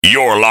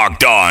You're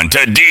locked on to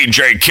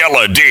DJ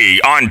Killer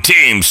D on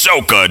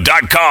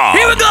TeamSoca.com.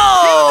 Here we go!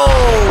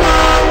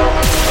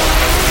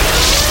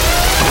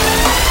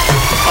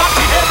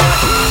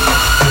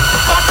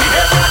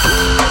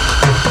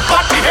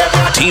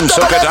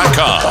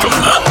 TeamSoca.com.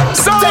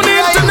 Sound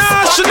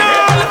International!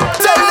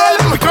 Tell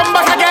them we come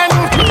back again.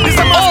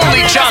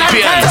 Only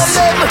champions!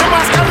 The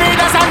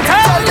masqueraders and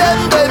tell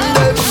them.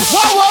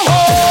 Whoa, whoa,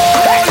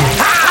 whoa. Hey.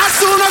 As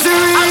soon as we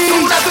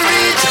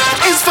reach,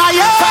 it's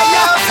fire.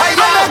 I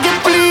beg you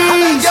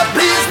please.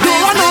 Don't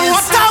want no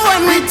water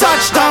when we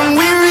touch down.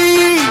 We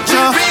reach.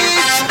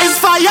 It's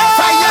fire.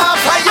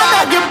 I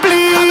beg you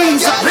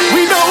please.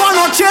 We don't want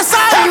no chaser.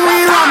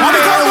 We run. When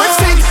we come with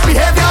stink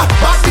behavior,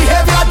 bad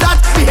behavior, that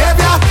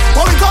behavior.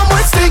 When we come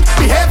with stink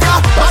behavior,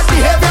 bad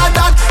behavior,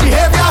 that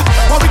behavior.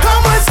 When we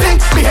come with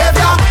stink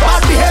behavior,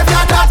 bad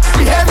behavior, that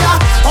behavior.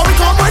 When we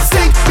come with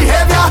stink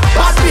behavior,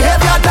 bad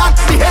behavior, that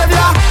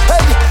behavior.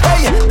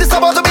 Hey, this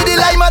about to be the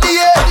lime of the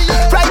year.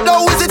 Right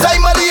now is the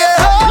time of the year.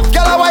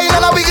 Girl a wine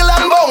and a wiggle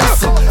and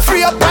bounce.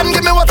 Free up and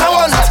give me what I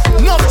want.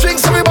 Enough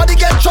drinks, everybody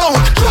get drunk.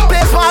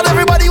 Play smart,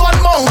 everybody want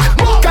monk.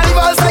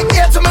 Carnival's like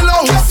air to my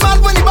lungs. Get mad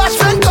when the bash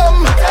friend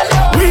come.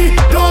 We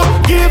don't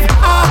give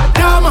a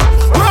damn.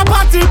 We're a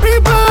party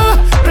people.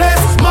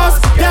 Place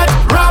must get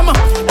ram.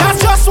 That's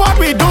just what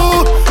we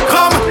do.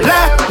 Come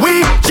let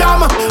we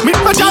jam. Me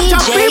a jam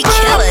people.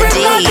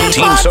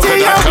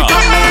 TeamSoca.com.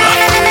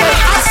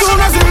 As soon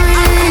as we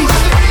reach,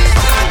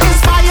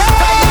 it's fire.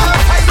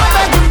 I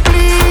beg you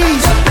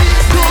please.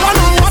 Don't want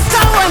no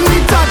water when we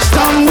touch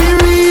down. We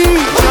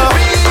reach.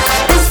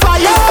 It's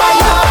fire.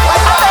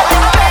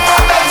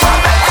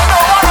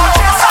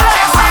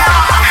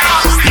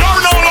 You're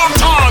now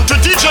locked on to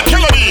DJ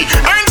Killer D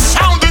and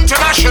Sound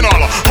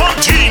International on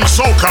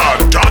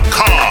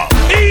TeamSoca.com.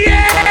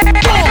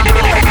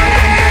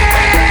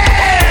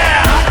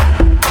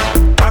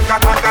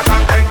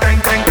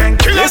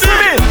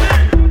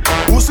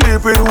 Who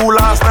sleep with who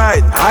last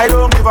night? I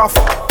don't give a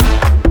fuck.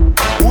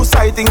 Who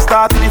sighting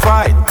started the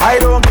fight? I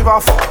don't give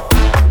a fuck.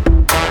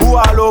 Who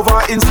all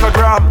over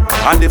Instagram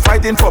and they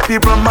fighting for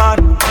people,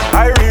 man?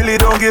 I really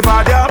don't give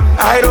a damn.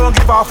 I don't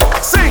give a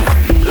fuck. Sing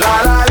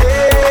la la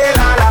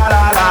la la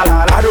la la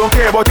la. I don't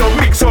care about your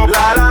mix up.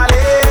 La la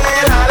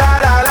la la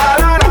la la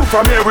la. Who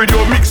from here with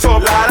your mix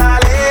up? La la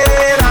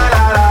la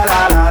la la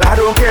la la. I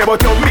don't care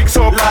about your mix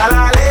up. La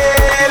la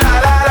la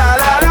la la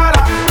la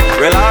la.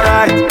 Well,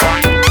 alright.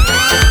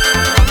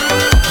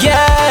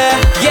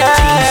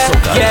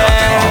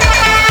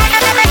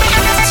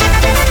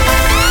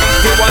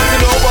 They want to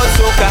know about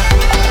soca.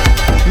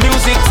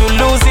 Music to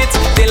lose it.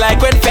 They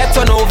like when fat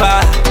turn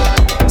over.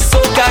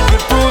 Soca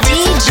could prove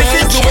it.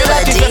 This is the way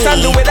that it is and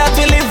the way that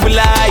we live with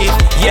life.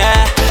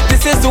 Yeah,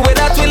 this is the way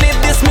that we live.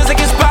 This music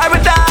is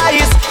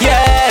paradise.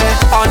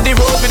 Yeah, on the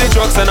road with the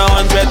drugs and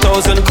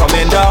 100,000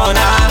 coming down.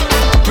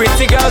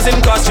 Pretty girls in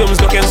costumes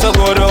looking so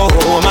good. Oh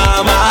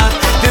mama,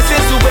 this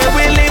is the way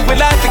we live with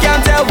life. We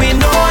can't tell we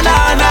know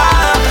nah.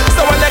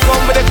 So when they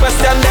come with a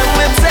question, then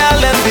we tell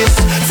them this.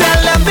 Tell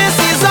them this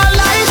is our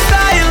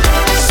lifestyle.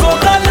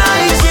 Soca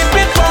nice, we've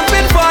been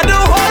pumping for the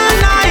whole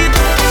night.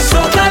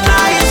 Soca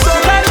nice,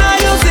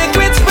 music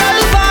with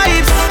real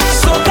vibes.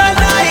 Soca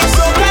nice,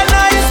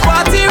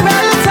 party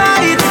real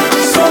tight.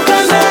 Soca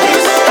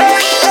nice.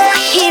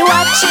 He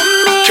watching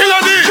me.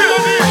 Killer D.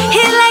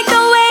 He like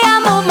the way I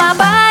move my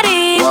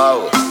body.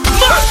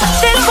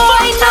 This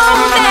boy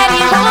know that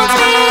he wants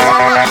me.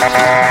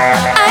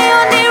 I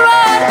on the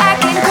road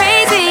acting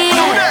crazy,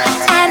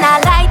 and I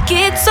like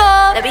it so.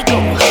 Let me go.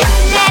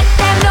 Let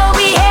them know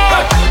we here.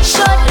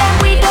 Show them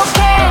we don't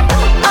care.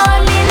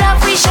 Only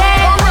love we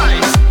share.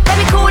 Let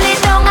me cool it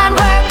down and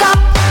work up.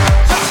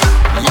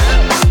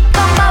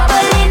 Come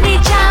bubble in the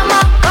jam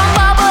up. Come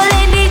bubble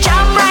in the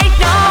jam right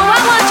now. I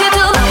want you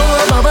to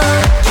bubble,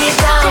 get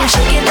down.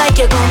 Shake it like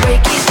you're gonna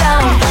break it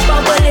down.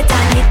 Bubble it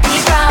and hit the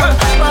ground.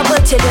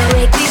 Bubble till you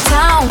wake the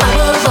town.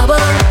 Bubble,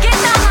 get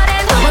down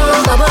and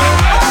bubble, bubble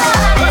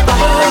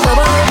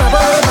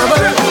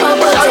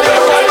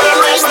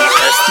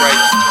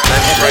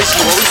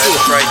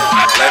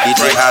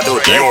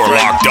till You're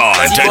locked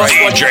on to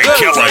DJ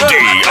Killer D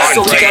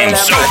on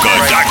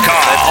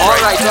TeamSoca.com.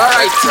 Alright.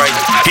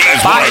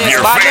 He's one of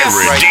your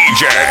favorite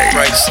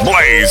DJs,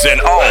 blazing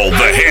all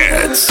the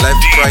hits.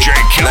 DJ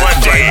Killer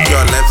D.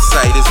 Your left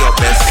side is your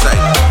best side.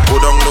 Go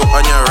down low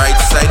on your right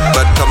side,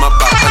 but come up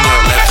back on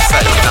your left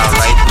side. Now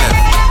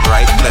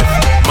right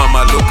left.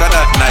 Mama, look at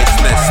that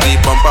niceness. The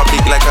bumper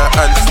big like a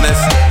ant's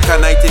nest.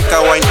 Can I take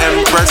a wine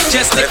and press?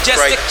 Just left,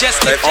 right.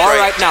 All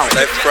right now.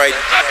 Left, right.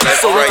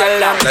 Left, So right.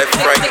 left, Left,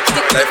 right.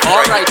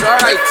 Alright.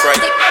 Left,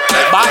 right.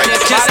 But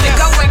Left, just right.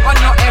 take a wine on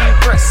your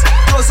Empress.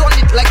 Close on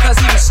it like a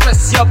zero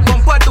stress. Your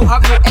bumper to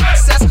have no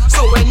excess.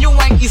 So when you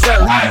wine is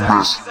a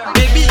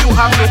baby, you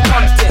have no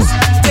contest.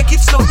 Take it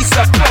slow, it's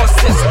a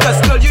process. Cause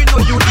girl, you know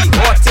you the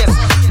hottest.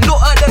 No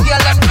other girl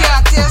I'm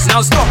can't.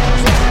 Now stop.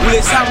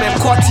 Let's have them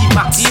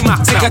Max.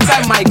 Take a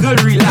time, my girl,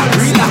 relax.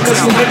 Cause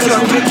you make your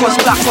request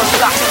black.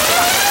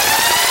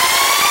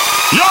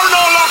 You're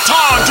now locked locked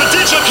on to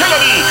DJ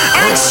Kennedy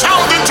and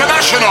Sound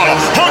International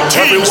on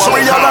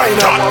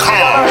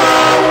TeamSoca.com.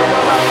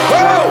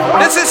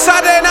 This is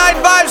Saturday Night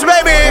Vibes,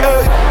 baby.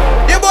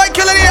 Your boy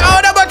Kennedy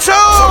on number 2.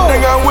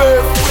 Something I'm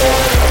with.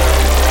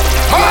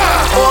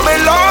 Oh my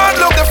Lord,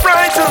 look the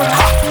frightened.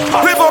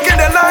 Revoking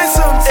the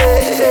license.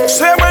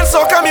 Say when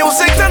soca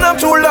music turn up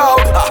too loud,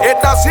 it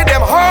does hit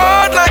them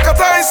hard like a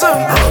Tyson.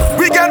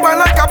 We get one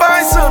like a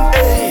bison.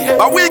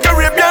 But we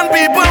Caribbean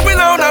people, we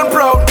loud and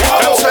proud.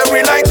 Them say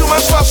we like too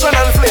much fashion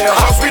and flair.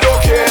 Cause we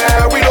don't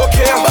care, we don't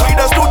care. We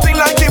just do things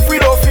like if we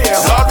don't fear.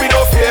 Lord, we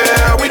don't fear,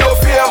 we don't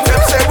fear.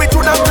 Them say we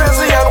too damn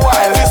crazy and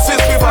wild. This is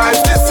we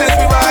vibes, this is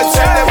we vibes.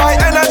 Tell them my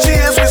energy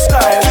is we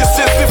style. This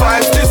is we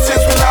vibes, this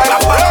is we life.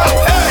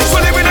 So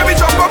living every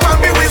jump up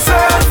and be we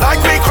sound like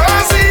we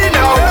crazy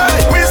now.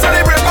 We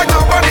celebrate like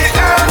nobody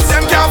else.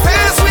 Them can't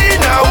face me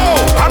now.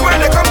 And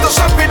when they come to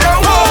shut me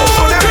down,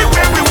 so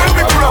everywhere we will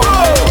be proud.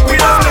 We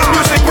don't make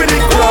music with the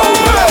crowd.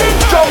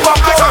 Jump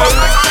up,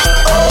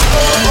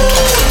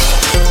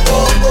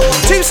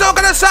 Team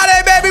Soca on Saturday,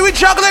 baby. We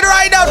juggling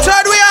right now.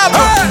 Turn we up.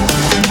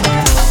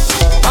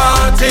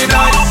 Party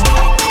nights,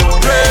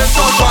 place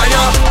on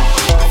fire,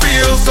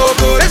 feels so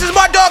good. This is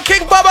my dog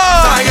King Bubba.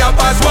 Tie up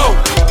as well,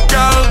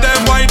 girl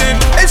them whining.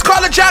 It's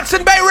called the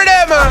Jackson Bay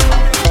Rhythm.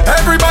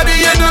 Everybody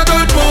in a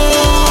good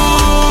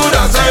mood,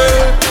 I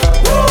say.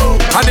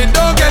 And it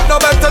don't get no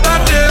better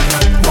than this.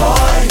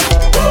 Why?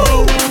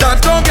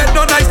 That don't get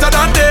no nicer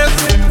than this.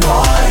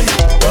 Why?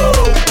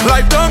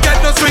 Life don't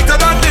get no sweeter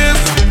than this.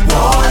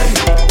 Why?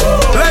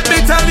 Let me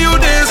tell you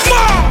this.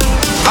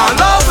 I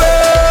love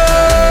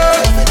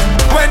it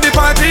when the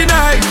party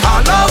night.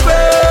 I love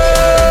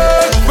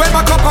it when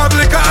my cup of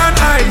liquor and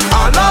ice.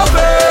 I love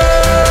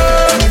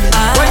it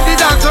when the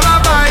dance on a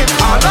vibe.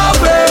 I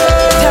love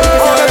it.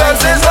 All the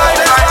dances like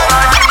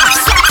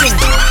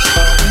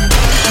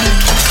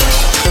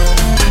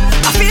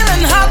I'm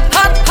feeling hot,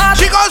 hot, hot.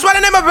 She goes by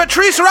the name of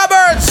Patrice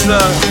Roberts.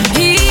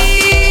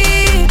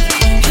 Heat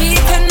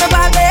in my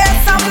body,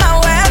 some my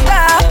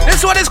weather.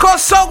 This one is called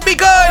Soak Me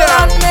Good.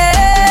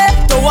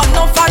 Don't want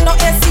no fun, no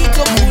AC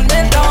to cool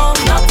me down.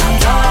 Not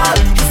at all.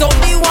 It's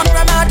only one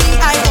remedy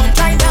I won't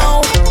try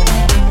now.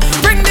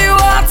 Bring the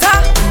water,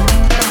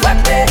 wet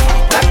me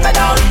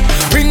down.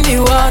 Bring the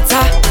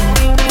water,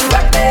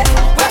 wet me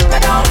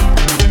down.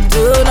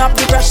 Turn up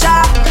the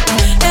pressure,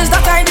 is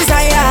that I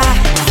desire.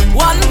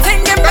 One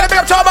thing in Gotta be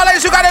up to all my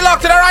ladies who got it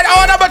locked in. Alright,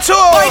 on number 2.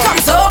 boy, come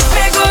soak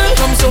me good,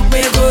 come soak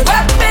me good.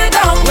 Wet me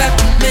down,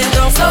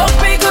 soak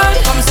me good.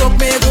 Come soak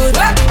me good,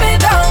 wet me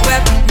down,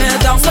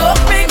 soak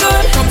me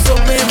good. Come soak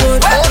me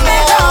good, wet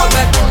me down,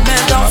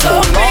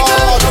 soak me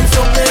good. Come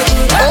soak me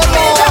good, wet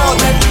me down,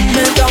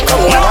 come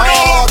You're now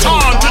locked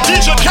on to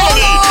DJ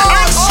Kennedy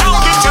and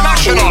Sound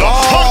International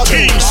on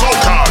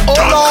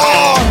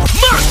TeamSoca.com.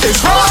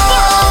 it's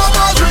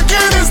Rama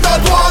drinking is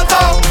not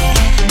water.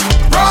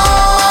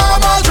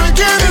 Rama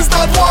drinking is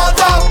not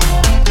water.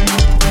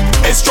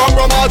 It's strong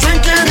Rama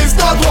drinking is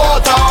not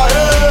water.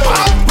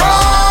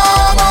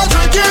 Rama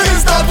drinking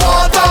is not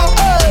water.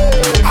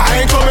 I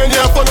ain't coming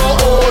here for no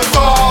old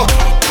car.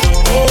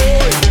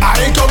 I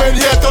ain't coming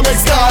here to make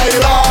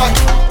skylark.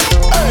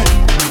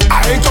 I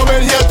ain't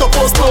coming here to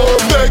post no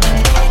big.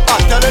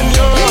 I'm telling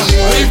you,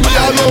 leave me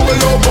alone with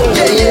no more.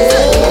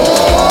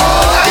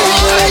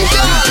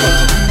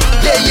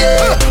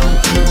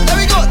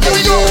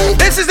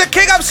 This is the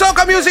king of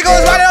soca music.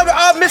 Goes by the name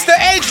of Mr.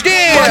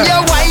 HD. When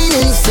you're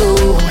whining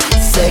so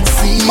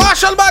sexy,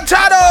 Marshall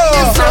Montano.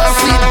 so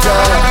sit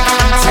down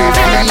to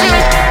me.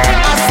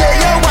 I say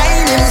you're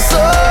whining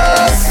so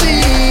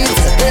sweet.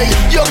 Hey,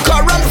 your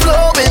current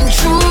flowing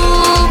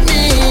through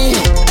me.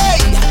 Hey,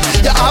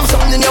 you have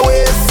something in your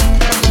waist.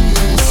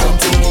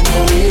 Something in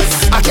your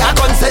waist. I can't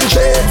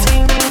concentrate.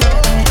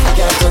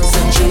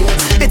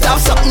 It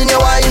have something in your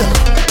wine.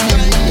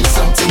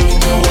 Something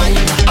in your wine.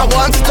 I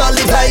want it all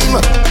the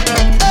time.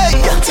 Hey,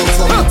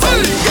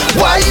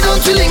 why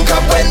don't you link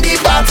up when the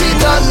party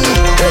done?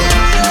 Hey,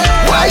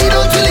 why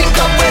don't you link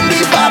up when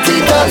the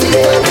party done?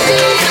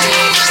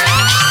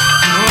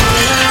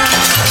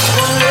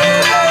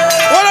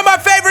 One of my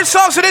favorite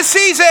songs of this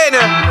season.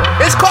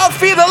 It's called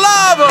Feel the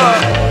Love.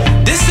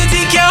 This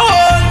city can't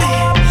hold me.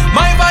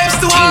 My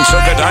vibes too high.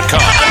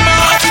 TeamSoca.com. And my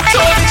heart is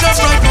told me just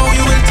right now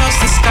you will touch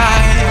the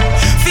sky.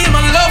 Feel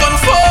my love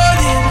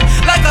unfolding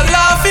like a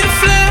laughing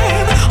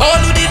flame. All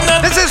who did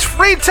not. This is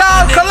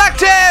Freetown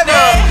Collective.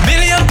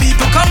 Million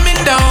people coming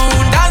down,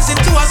 dancing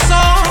to a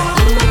song.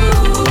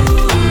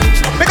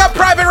 Pick up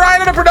Private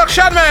Ryan in the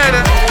production, man.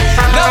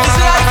 Love is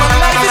life and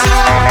life is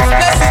love.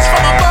 Blessings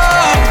from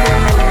above.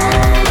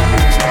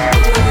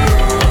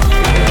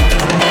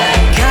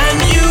 Can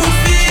you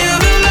feel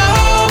the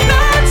love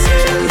that's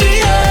in the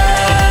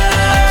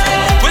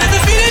air? Whenever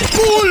you feel it,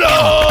 pull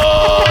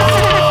up.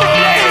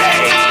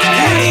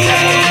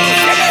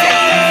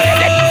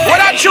 When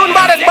that tune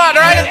bad, it's bad,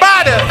 right? It's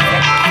bad.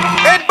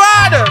 It's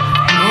bad.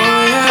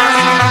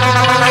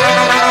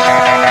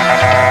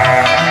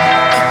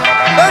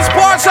 Let's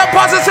pour some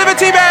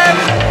positivity, man.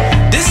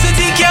 This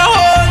city can't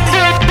hold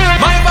me.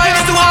 My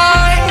vibe's too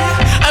high,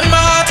 and my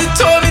heart it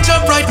told me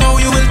jump right now.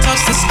 You will touch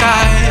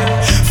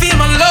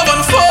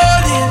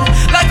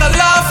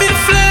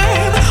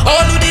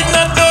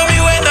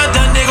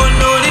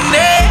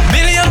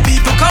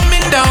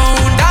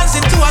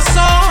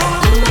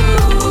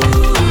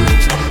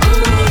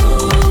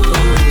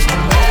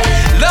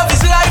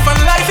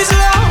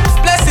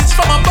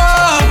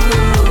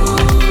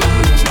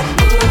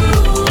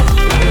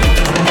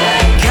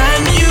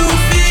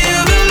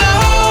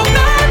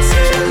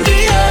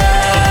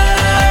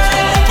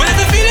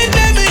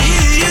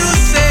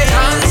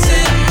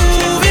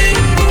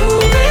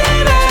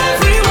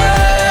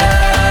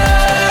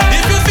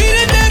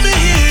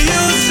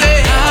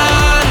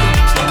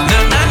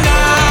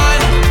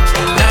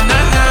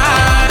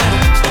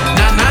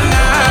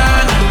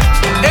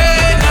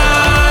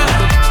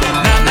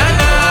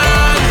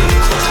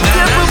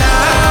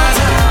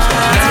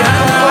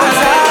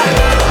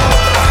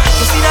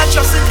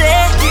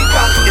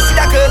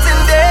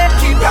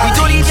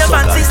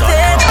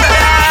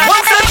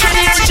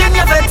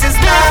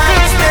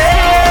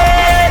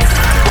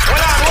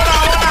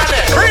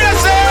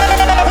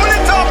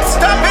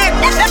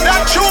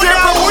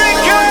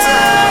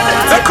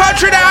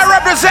country that I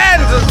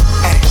represent.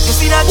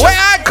 Where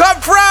I come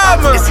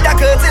from. You see that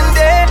curtain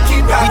there?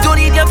 We don't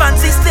need your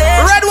fancy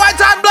stairs. Red, white,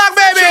 and black,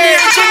 baby.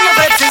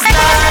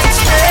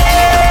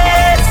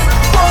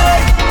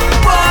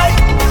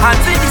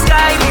 Hands in the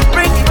sky, we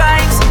bring the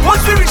vibes.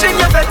 Once we reach in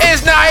your bed,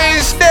 it's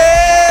nice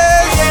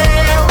days.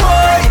 Yeah,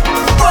 boy.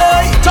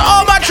 To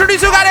all my trudies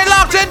who got it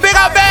locked in, big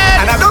up,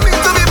 man. And I don't mean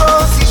to be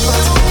bossy,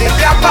 but they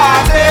can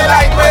party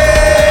like me.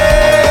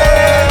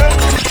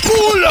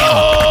 Pull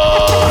up.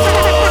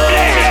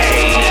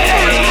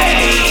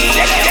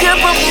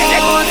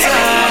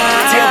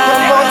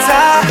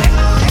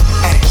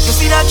 You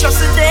see that trust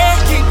in there?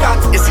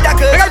 You see that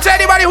big up to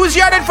anybody who's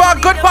yearning for a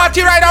good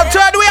party right now.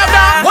 Turn we up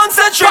now. Once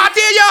a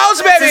party in your house,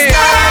 baby.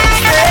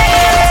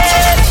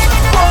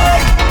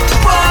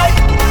 Boy.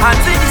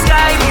 Hands in the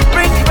sky, we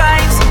bring the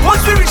vibes.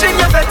 Once we reach in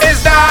your bed,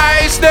 it's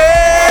nice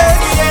days.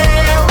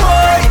 Yeah,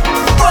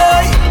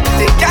 boy.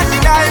 They can't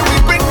deny we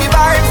bring the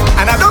vibes.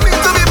 And I don't mean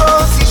to be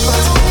bossy,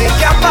 but they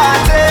can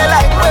party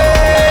like we.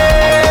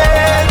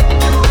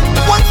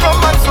 One from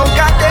one, so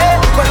got there.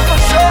 But for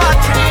sure,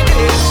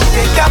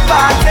 they can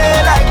party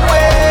like we.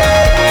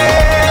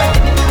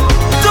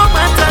 Don't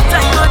matter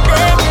time or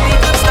day, we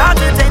can start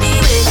it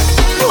anyway.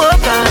 Oh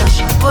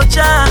gosh, oh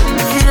John,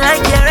 feel like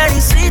you're ready,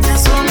 sweet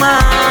as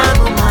woman,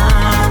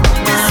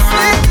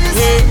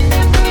 yeah.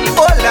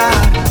 Oh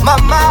Lord,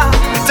 mama,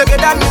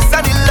 together me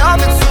and the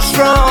love is so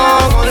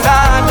strong, oh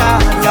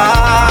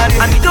Lord,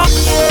 and we don't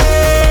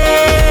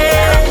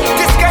care.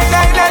 This kind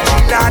of energy,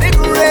 not it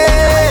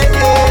great.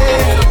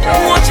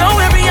 Watch how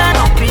we are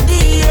up in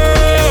the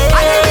air,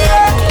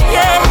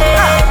 yeah.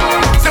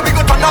 So we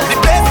go turn up the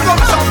place, we go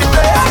push up the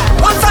place.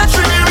 Once I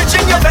truly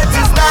reaching your bed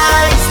is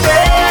nice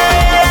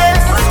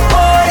days.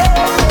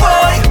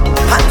 Boy,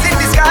 hands in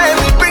the sky,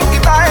 we bring the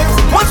vibes.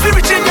 Once we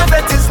reaching your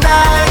bed is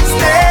nice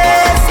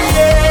days.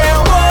 Yeah,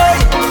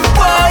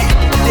 boy,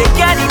 they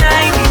can't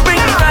deny we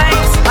bring the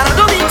vibes. And I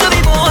don't mean to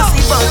be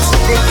bossy, but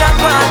they can't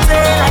party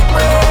like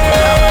we.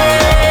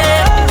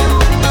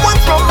 One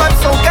from one,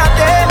 so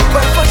goddamn,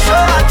 but for sure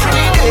I'm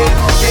treated.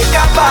 They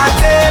can't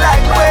party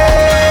like we.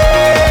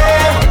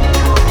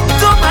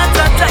 Don't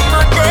matter time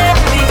or day,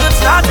 we could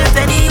start it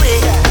anyway.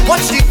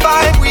 Watch the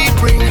vibe we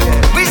bring,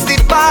 we's the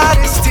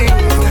baddest thing.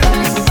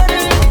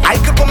 I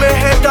could put my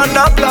head on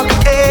the block,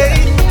 eh?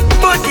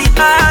 But the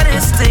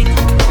hardest thing,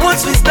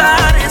 once we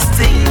start this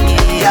thing,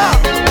 yeah,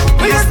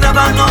 we just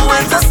never know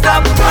when to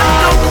stop. I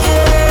don't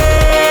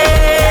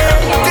care.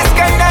 This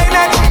kind of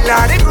energy,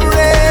 not it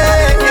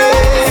great.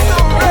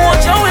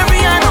 Watch how we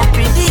run up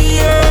in the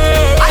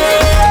air.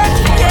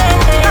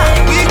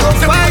 Yeah. We go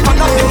fight on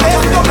the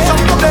place, we go push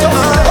up the place.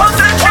 Once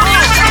the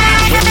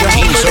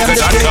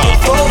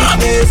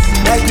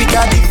like we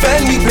can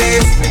defend the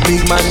place.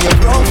 Big man, you're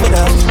wrong for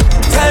that.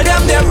 Tell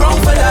them they're wrong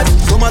for that.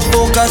 So much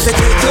focus, they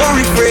take to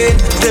refrain.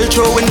 Still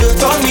throwing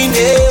dirt on me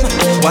name.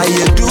 Why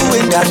you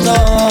doing that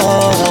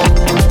now?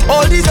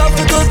 All these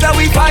obstacles that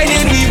we find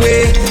in the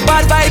way.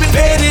 Bad vibe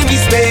invading me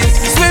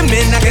space.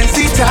 Swimming, I can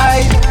see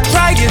tide.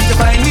 Trying to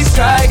find me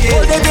striking.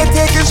 Oh, they're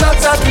taking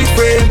shots at me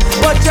frame.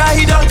 But yeah,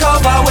 he don't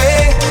cover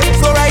way.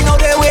 So right now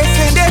they're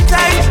wasting their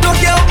time. Don't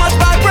care how much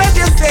bad breath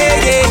you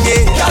say,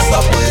 yeah. That's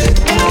the way.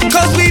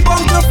 Cause we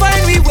bound to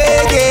find we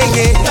way,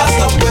 yeah. That's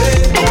the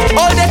way.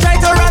 All they try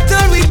to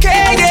rattle we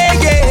can, yeah.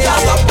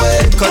 That's the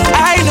way. Cause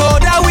I know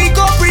that we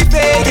go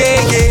prepare,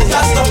 yeah.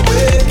 That's the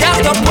way.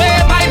 That's the way.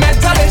 My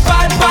mental is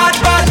bad.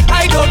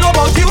 I don't know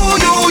about you.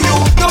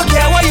 Don't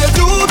care what you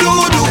do.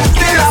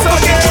 Still I'm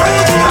fucking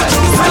true.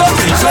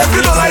 So if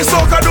you don't like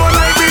soca, don't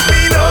like with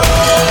me, no.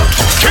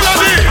 Killer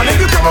D. And if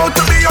you come out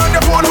to me on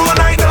the phone all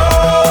night, no.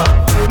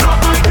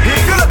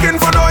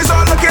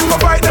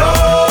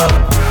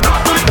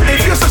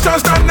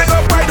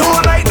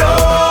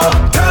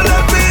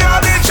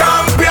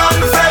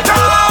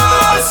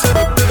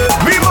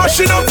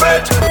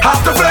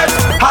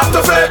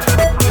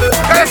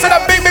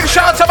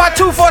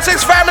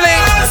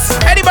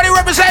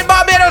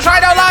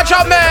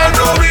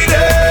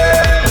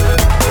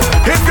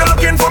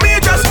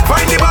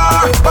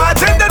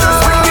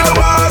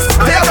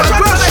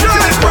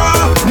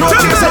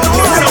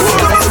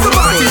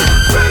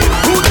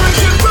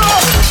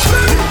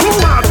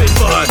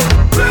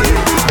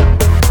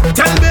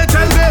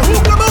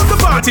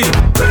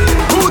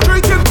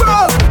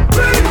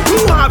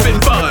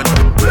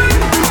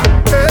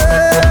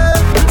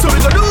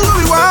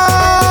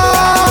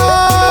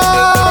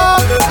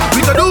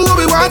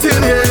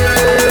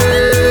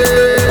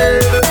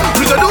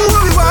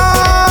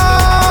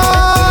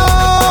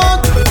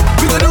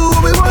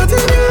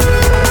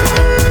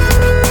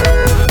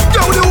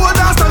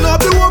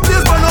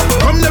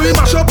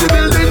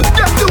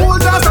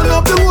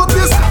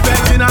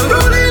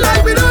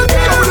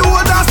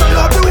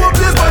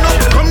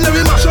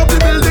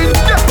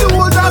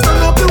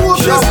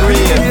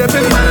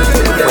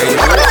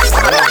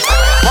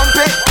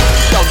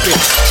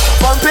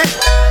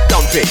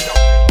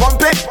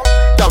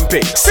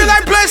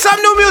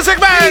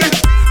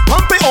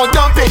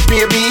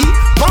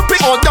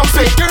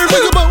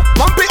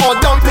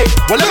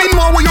 Well, let me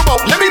know what you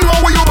about. Let me know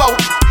what you about.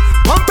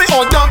 Pump it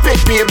or dump it,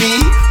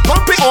 baby.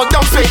 Pump it or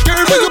dump it.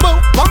 Girl, what you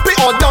about? Pump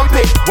it or dump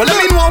it. Well, let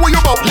me know what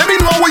you about. Let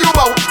me know what you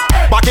about.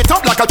 Back it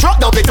up like a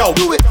truck, dump it out.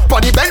 Do it. On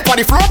the bed, on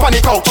the floor, on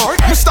the couch.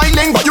 You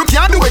styling, but you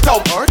can't do it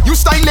out. You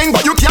styling,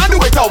 but you can't do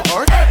it out.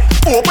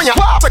 Open your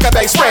heart, take a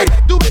big spread.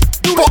 Do it.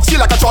 Box you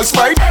like a choice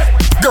spread.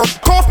 Girl,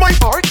 cough my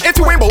heart. If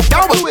you ain't both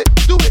down, do it.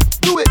 Do it.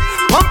 Do it.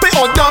 Pump it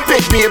or dump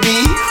it,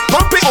 baby.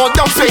 Pump it or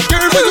dump it.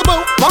 Girl, what you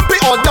about? Pump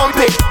it or dump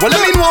it. Well,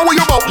 let me know what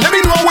you about. Let me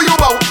know what you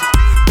about.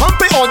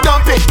 Pump it or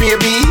dump it,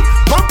 baby.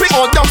 Pump it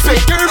or dump it.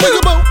 Girl, what you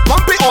about?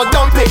 Pump it or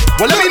dump it.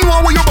 Well, let me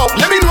know what you about.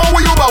 Let me know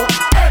what you about.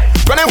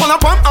 When I wanna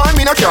pump, I'm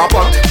in a car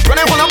pump. When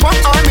I wanna pump,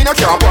 I'm in a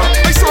car pump.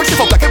 I search you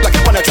for black and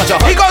on a charger.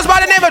 He goes by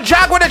the name of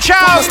Jack with a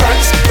child.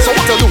 So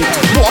what to do?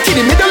 Walk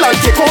in the middle and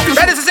take off your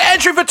shoes. This is the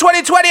entry for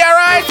 2020,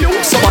 alright?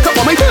 So back up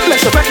on my head,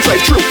 let your back play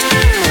through.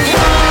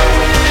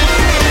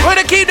 We're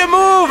gonna keep the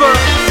move.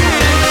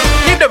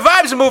 Keep the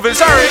vibes moving,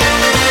 sorry.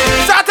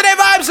 Saturday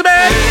vibes,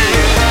 man.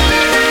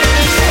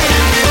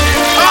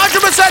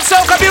 100%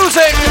 soca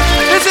music.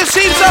 This is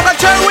Team Soca,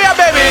 turn we up,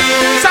 baby.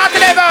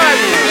 Saturday vibe.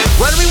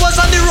 When we was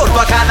on the road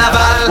for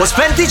carnival, was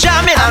plenty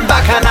jamming and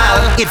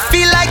bacchanal. It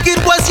feel like it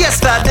was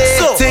yesterday.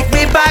 So take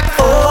me back,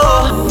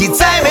 oh, the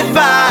time it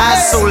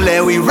passed. So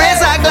let we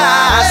raise our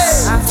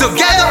glass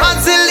together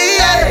until the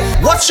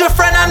end. Watch your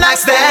friend and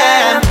ask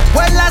them.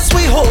 When last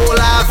we hold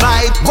our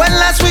vibe, when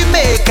last we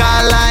make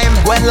our lime,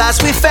 when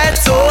last we fed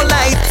so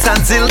light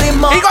until the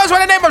morning. He goes by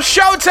the name of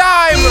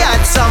Showtime. We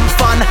had some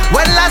fun.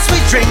 When last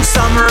we drink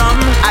some rum.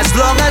 As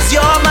long as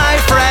you're my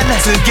friend,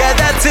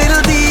 together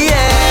till the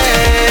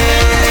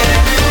end.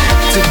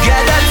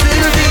 Together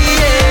till the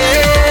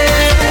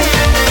end.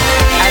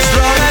 As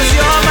long as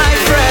you're my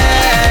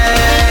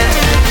friend,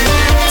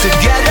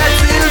 together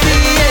till the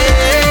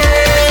end.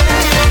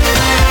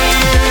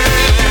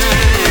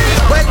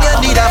 When you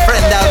need a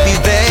friend, I'll be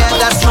there.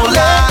 That's no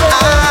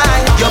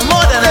lie. You're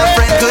more than a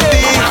friend could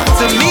be.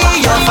 To me,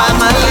 your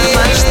family.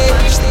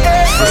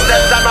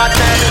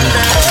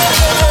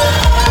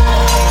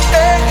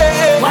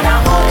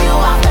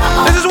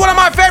 This is one of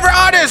my favorite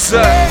artists.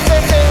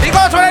 He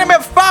goes by the name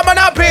of Farmer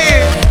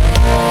Nappy.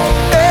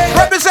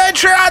 Represent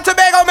Trinidad and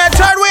Tobago, man.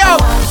 Turn we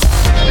up.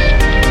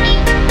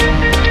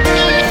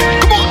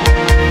 Come on.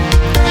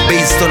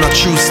 Based on a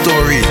true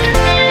story.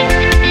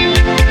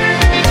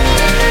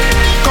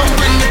 Come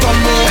bring it on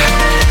me.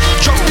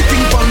 Drop the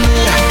thing on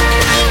me.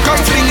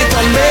 Come fling it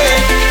on me.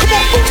 Come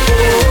on.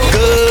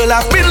 Girl,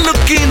 I've been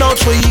looking out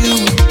for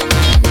you.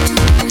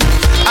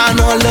 And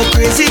all the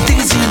crazy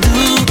things you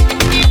do.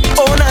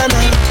 Oh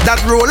nana, that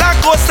roller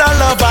coaster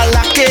love I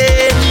like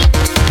it.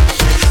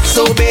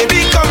 So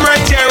baby come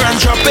right here and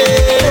drop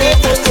it.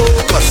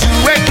 Cause you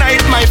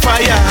ignite my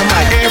fire,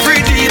 my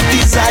every deep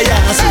desire.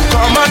 So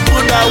come and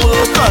put that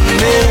work on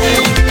me.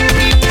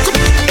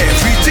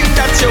 Everything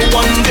that you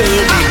want,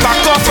 girl, back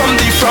off from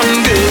the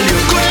front, girl. You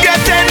could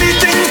get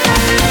anything.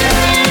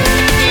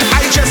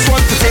 I just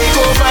want to take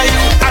over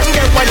you and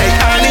get one like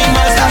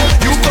animals.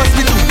 You got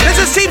me to.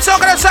 This is Team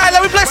Soca outside.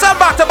 Let me play some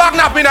back to back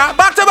nappy now.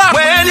 Back to back.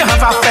 When you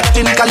have a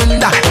fetting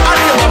calendar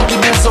and your monkey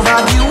bills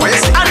over you,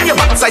 and your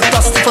backside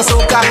dusty for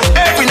soca,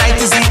 every night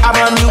is the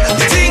around you.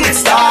 The thing it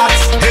starts,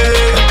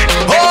 hey,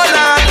 oh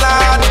lad,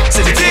 lad.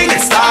 Say the thing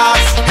it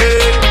starts,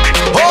 hey,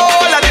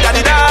 oh la di da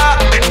di da.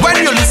 When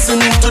you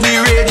listening to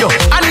the radio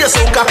and your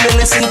soca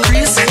playlist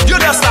increase, you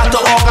just start to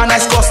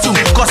organize costume,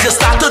 cause you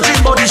start to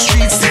dream about the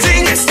streets. The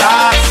thing it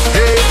starts,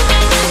 hey,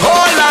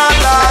 oh lad,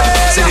 lad.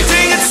 Say the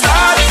thing it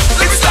starts,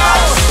 it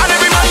starts. And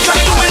every man try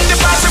to win the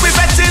prize, we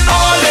betting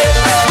all day.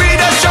 We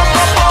just jump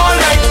up all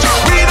night,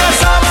 we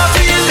just have a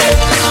field day.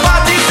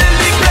 Parties in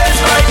the place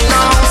right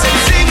now. Say the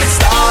thing it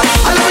starts.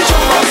 And let me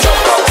jump up,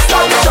 jump up,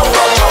 start to jump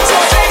up, jump up.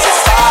 Say the thing it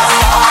starts.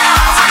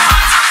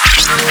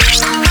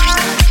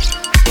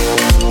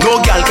 No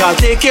girl can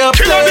take your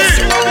place.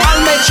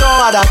 I'll make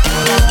sure that.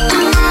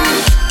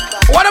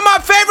 One of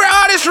my favorite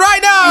artists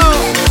right now.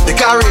 They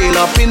can rail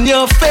up in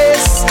your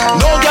face.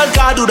 No girl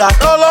can do that.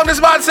 How long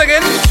this man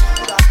singing?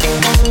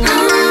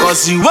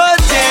 Cause you were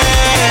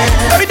there.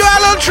 Let me do a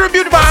little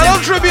tribute, man. A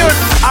little tribute.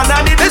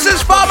 This is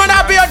Farmer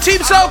Nappy on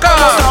Team Soca.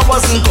 I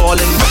wasn't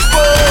calling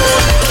before.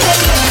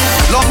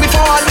 Long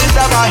before I did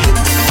have a hit,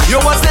 you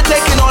was the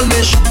taking all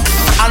me shit.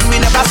 And me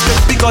never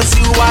strip because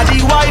you are the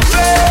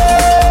wifey.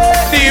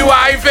 The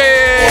wifey.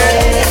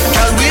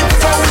 Girl,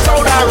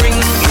 without a ring,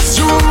 it's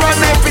you run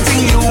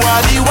everything. You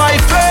are the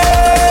wifey.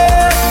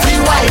 The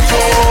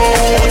wifey.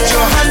 Put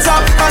your hands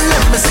up and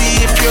let me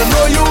see if you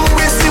know you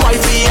is the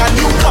wifey. And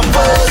you come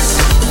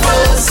first,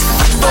 first,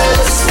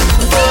 first,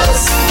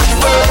 first,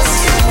 first,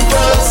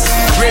 first.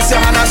 Raise your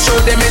hand and show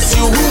them it's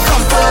you who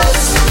come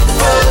first,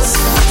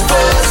 first,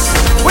 first.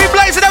 We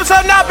blazing up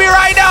some Nappy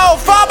right now.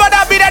 Farmer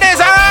Nappy that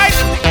is, alright?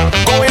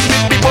 Going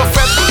big people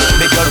fed.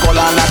 Make your call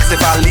and ask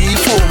if I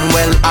leave home.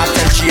 Well, I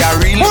tell she a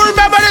real. Who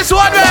remember this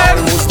one, man?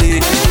 Almost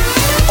the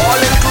all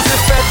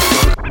inclusive fed.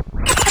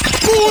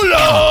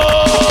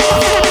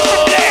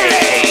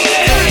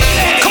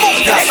 Come on,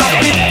 that's a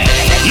bit.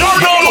 You're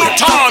now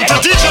locked on to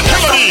DJ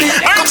Kennedy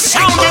and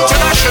Sound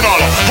International.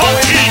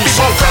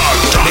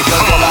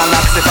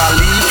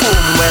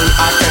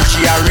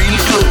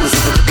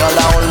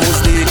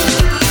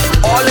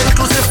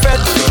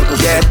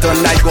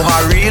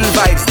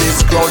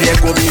 here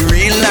go be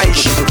real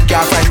nice.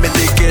 Can't find me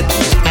ticket.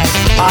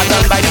 Hard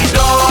done by the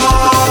door.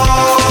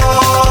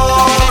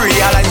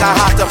 Realize I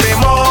have to pay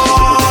more.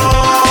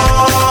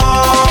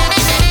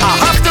 I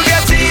have to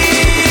get in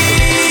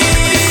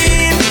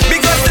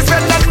because this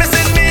friend not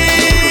missing me.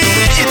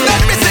 It's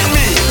not missing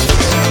me.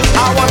 I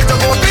want to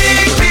go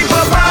big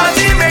people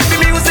party, make the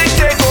music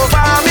take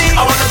over me.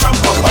 I wanna jump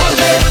up all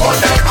day.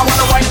 I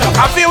wanna wind up.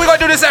 I feel we gonna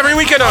do this every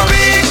weekend now.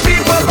 Big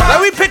people party.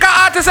 Let me pick an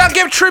artist and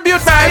give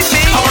tribute, man.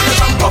 I wanna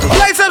jump up.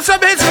 Play some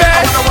hits, man. I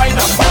wanna wind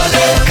up all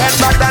day. Head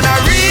back down a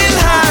real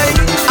high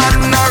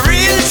and a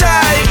real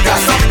tight. Got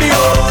stop the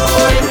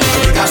oil.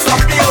 Got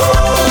stop the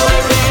oil.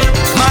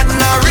 Man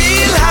a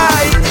real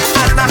high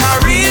and a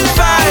real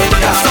vibe.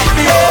 Got stop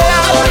the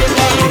oil.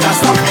 Got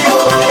stop the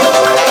oil.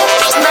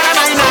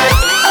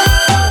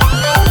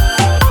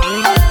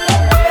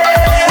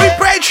 We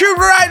play tribute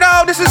right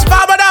now. This is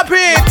Mama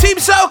Nappy, Team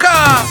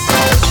Soca.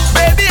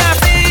 Baby, I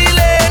feel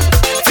it.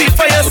 Feel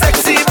for your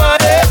sexy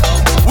body.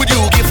 Would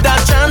you give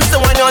that chance to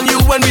wine on you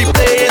when we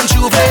play in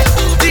Juve?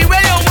 The way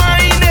you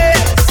whine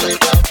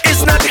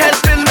it's not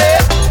helping me.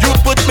 You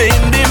put me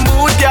in the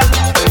mood, girl,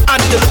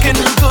 and you're looking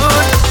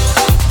good.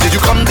 Did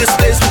you come this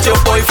place with your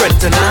boyfriend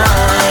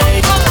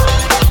tonight?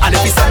 And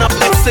if he stand up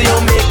next to you,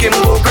 make him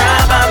go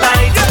grab a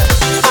bite.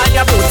 I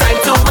have no time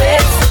to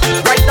waste.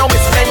 Right now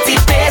it's plenty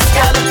pace,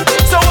 girl.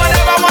 So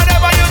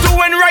whatever you're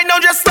doing right now,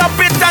 just stop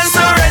it and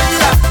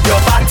surrender. Your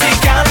body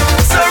can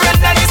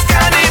surrender this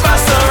carnival,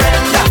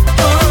 surrender.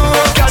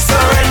 Girl,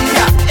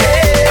 surrender,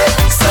 yeah,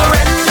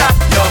 surrender.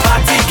 Your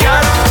body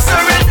can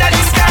surrender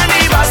this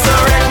carnival,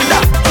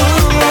 surrender.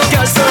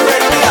 Girl,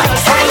 surrender.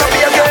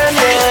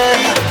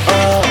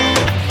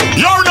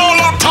 You're now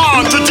locked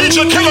on to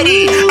DJ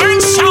Kennedy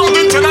and Sound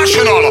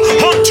International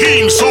on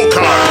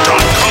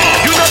TeamSoca.com.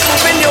 You're not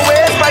moving your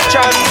ways by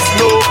chance,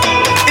 no.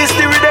 It's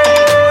the rhythm.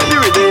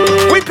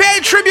 We pay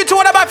tribute to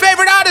one of my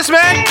favorite artists,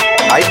 man.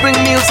 I bring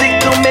music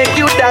to make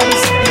you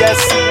dance, yes.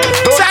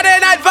 Saturday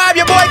Night Vibe,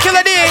 your boy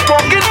Killer D.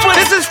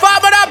 This is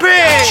Mama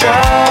Nappy.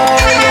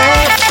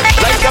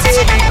 Like a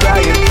baby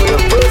crying for the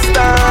first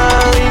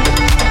time.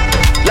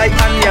 Like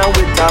Anya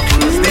with her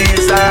first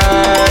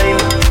design.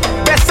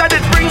 Best I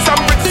did bring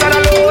some bricks and a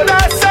load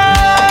of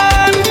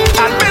sand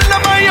and build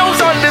up my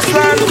house on this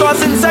land. Cause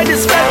inside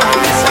this bed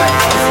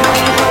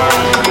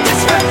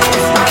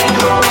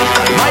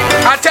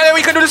I tell you,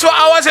 we can do this for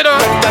hours, you know.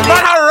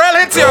 Man, how real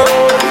hits you.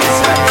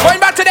 Going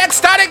back to the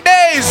ecstatic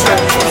days.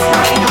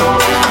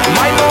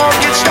 my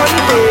mortgage done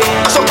pay.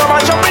 So come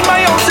and jump in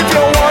my house if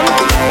you want.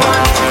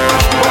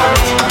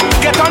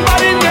 Get on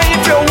bad in here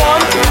if you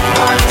want.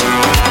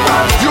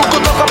 You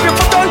could look up your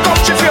foot on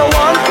couch if you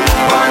want.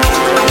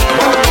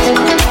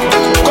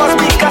 Cause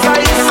because I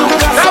is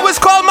Soca. That was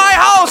called My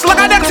House. Look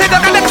at that shit,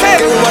 look at that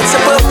shit. What's the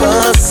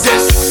purpose?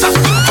 Yes.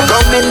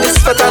 Come in this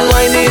fat and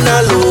whining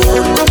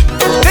alone.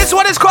 This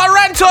one is called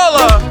Rental.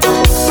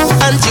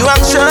 And you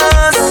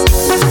anxious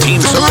to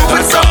move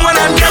with someone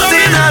and get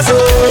in a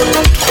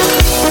zone.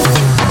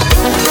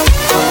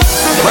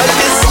 Well,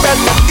 this bed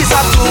is a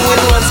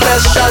 2-in-1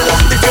 special.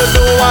 If you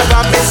don't want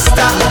a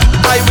mister,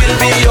 I will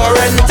be your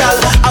rental.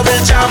 I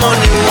will jam on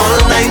you all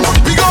night.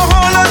 We go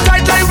hold on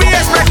tight like we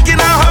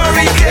expecting a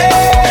hurricane.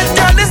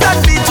 Girl, is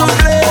that me to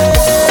play?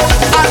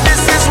 And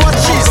this is what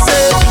she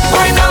said.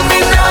 Wine on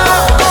me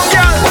now, come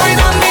girl, wine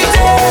on me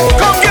there.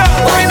 Come girl,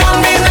 wine on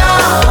me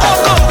now.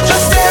 Oh, go,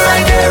 just stay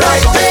right there,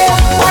 right there.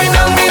 Wine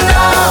on me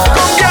now,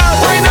 come girl,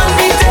 wine on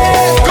me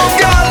there. Come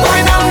girl,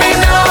 wine on me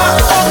now.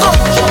 Oh, go,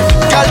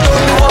 girl, don't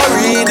be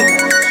worried.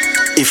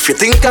 If you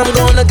think I'm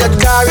gonna get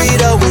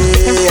carried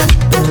away,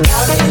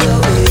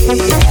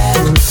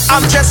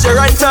 I'm just your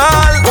rental.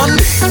 One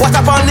day, what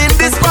happened in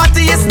this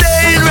party is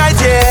staying right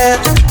here.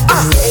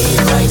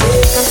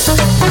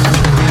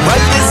 Well,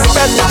 this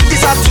bed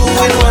is a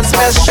 2-in-1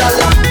 special.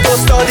 Don't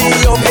study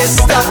your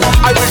mister.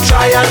 I will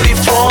try and be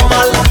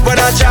formal when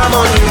I jam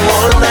on you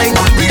all night.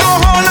 We go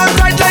hold on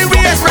tight like we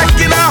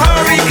expecting a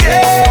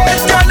hurricane.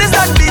 Girl, is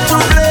that beat to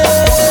play?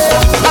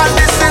 And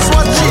this is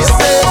what she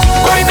said.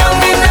 Wine on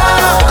me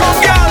now,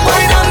 come girl,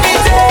 wine on me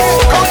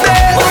there. Come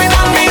there, wine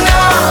on me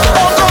now.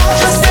 Oh, go,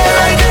 just stay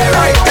right there,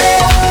 right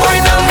there.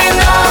 Wine on me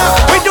now.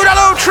 We do that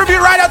little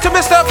tribute right out to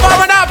Mr.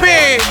 Mama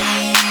Nappy.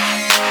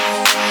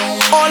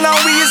 All our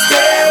we is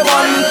day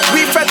one.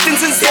 We fretting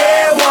since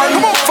day one.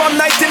 From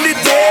night till the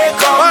day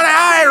come. But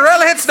hi,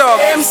 real hits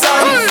though. Same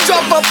son.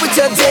 Jump up with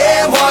your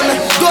day one.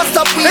 Don't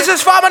stop with This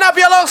is Mama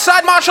Nappy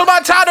alongside Marshall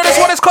Montano. This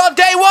one is called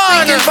Day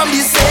One. from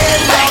the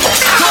same back.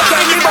 Don't tell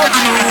me about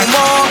you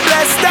more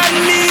blessed than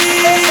me.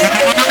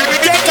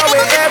 Take away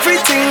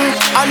everything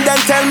and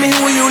then tell me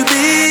who you'll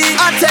be.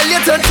 I tell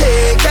you to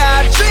take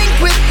a drink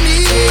with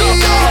me.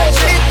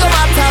 It don't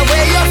matter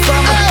where you're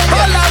from.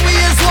 All our we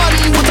is one.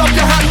 Put up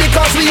your hand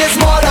because we is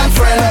more than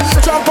friends.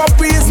 Jump up,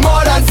 we is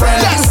more than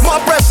friends. More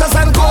precious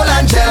than gold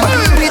and gem.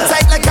 We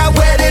tight like a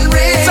wedding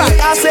ring.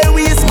 I say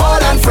we is more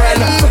than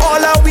friends.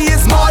 All our we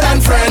is more than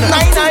friends.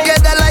 Nine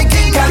together like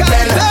ink and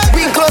pen.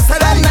 We closer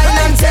than 9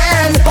 and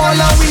 10. All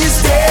our we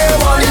is day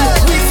one.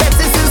 We set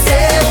this since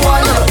day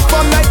one.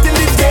 From night till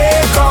the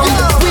day come.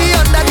 We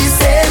under the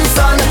same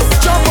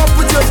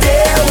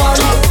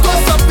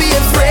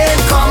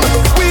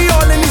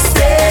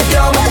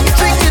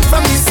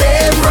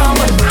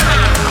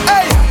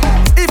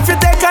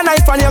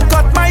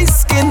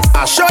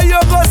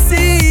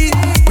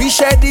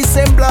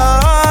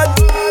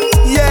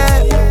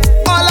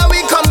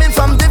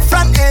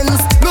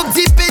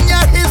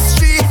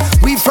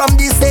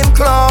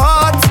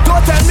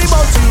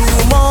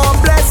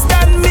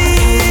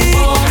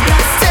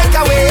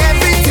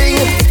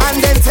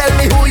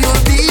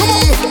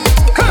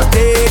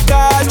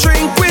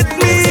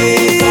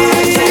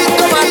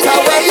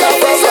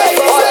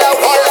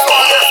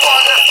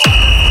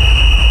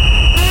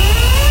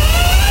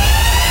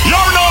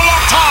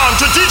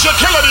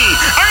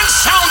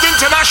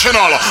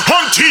International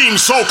on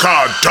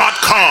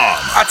TeamSoca.com.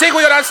 I think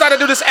we're gonna start to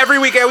do this every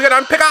weekend. We're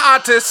gonna pick our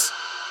artists.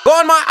 Go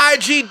on my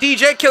IG,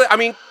 DJ Killer.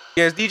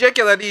 Yes, DJ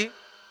Killer D.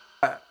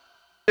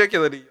 DJ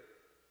Killer D.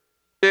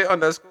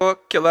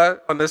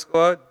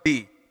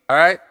 DJ_Killer_D.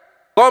 Alright?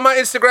 Go on my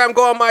Instagram,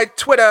 go on my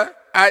Twitter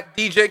at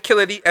DJ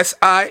Killer D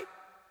SI.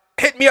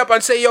 Hit me up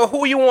and say, yo,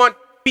 who you want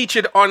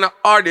featured on the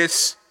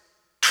artist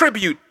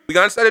tribute. We're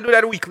gonna start to do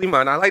that weekly,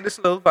 man. I like this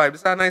little vibe.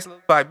 This is a nice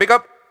little vibe. Big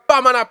up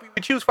Farman Happy.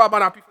 We choose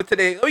Farman Happy for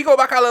today. Let me go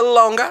back a little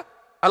longer.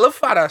 A little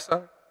farther, sir.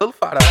 A little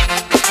farther.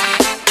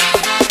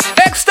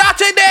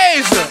 Ecstatic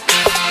Days!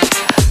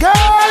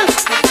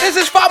 Girls! This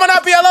is Farman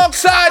Happy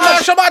alongside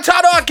Marshall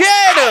Matado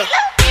again!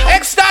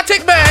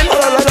 Ecstatic, man!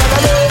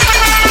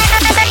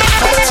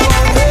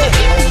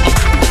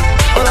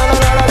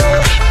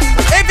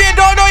 If you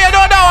don't know, you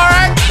don't know,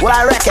 alright? Well,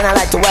 I reckon I'd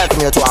like to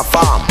welcome you to our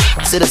farm.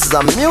 See, this is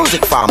a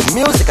music farm,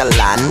 musical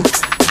land,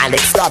 and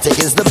Ecstatic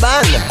is the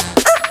band.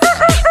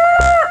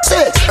 See,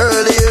 it's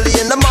early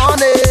in the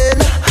morning.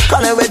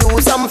 Gonna we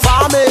do some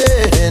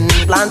farming.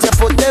 Plants you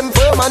put them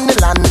firm on the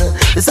land.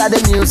 This is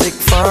the music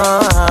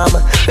farm.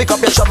 Pick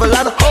up your shovel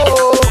and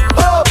ho,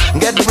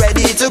 get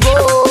ready to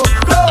go.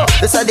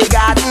 This is the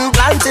garden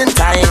planting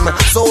time.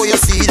 Sow your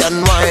seed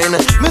and wine.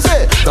 Me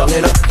say, down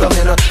in a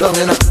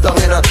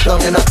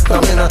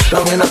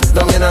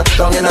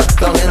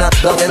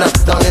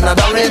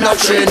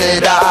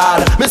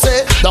Trinidad. Me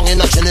say, down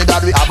in a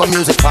Trinidad we have a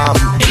music farm.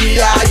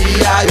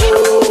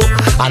 E-I-E-I-O.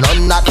 And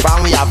on that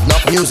farm we have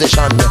enough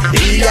musician.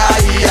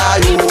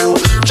 E-I-E-I-O.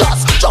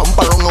 Just jump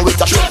around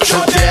with a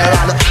shook there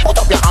and put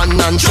up your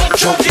hand and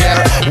shook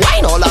there.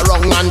 Wine all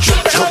around and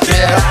shook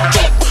there.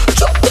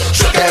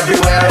 Shook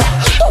everywhere.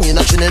 Down in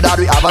a Trinidad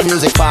we have a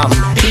music farm.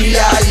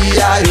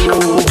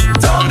 E-I-E-I-O.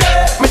 Down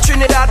there, me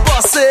Trinidad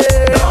bossy.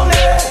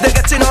 They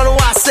getting on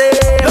wassy.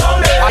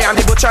 I am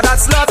the butcher that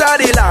slaughter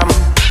the lamb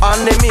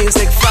on the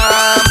music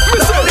farm.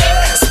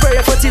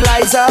 Spray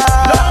fertilizer,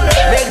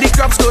 make the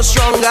crops go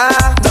stronger.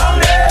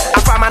 A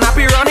Farman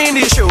Happy running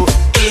the show.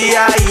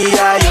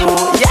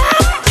 E-I-E-I-O. Yeah.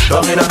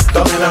 Domina.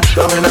 Farman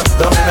Happy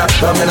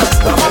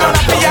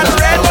and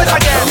Red Boys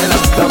again.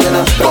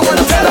 Come on,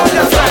 tell all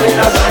your friends.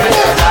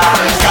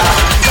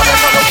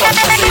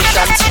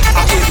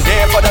 I came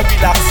here for the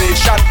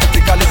relaxation.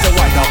 Take a little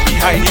wine up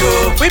behind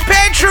you. We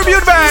pay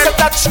tribute, man. So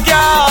touch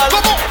girl,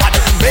 I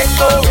didn't make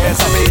no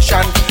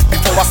reservation.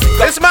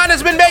 This man has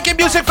been making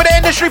music for the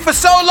industry for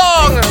so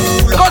long.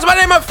 Goes by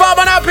the name of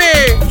Farman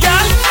Happy.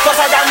 Girl, cause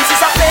I dance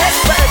is a place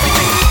for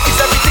everything. It's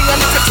everything I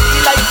need to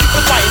feel like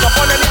people wind up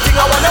on anything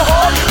I wanna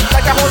hold.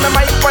 Like I hold the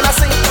mic when I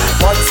sing.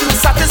 Once you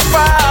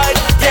satisfied,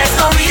 there's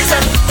no reason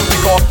to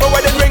pick off the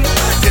wedding ring.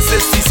 This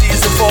is the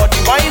season for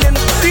the whining.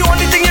 The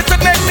only thing you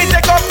could make me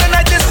take off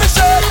tonight is my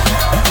shirt.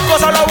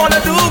 Cause all I wanna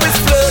do is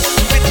flirt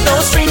with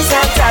no strings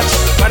attached.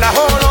 When I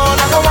hold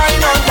on, I go wine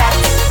on that.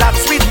 That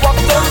sweet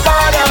walk don't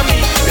bother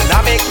me. Then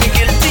I make me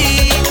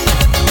guilty.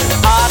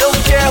 I don't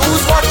care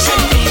who's watching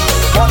me.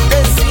 What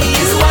they see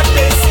is what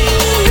they see.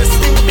 This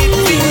thing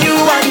between you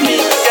and me.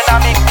 Then I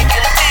make me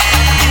guilty.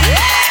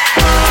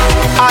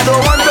 I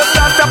don't want to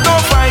start up no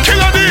fight. You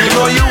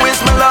know you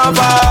is my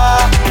lover,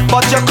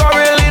 but you're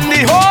quarreling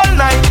the whole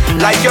night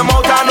like your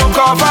mouth and no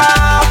cover.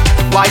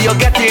 Why you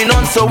getting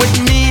on so with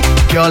me,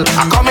 girl?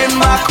 I'm coming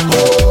back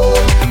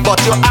home,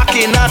 but you're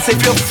acting as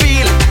if you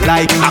feel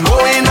like I'm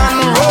going on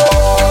the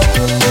road.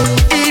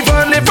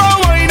 Even if I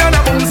whine and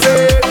I boom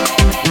say,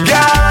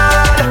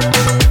 girl,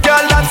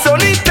 that's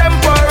only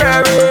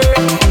temporary.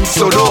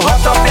 So don't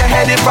hot up your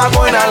head if I'm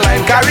going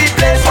online. Carry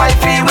place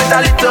wifey with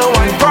a little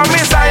wine.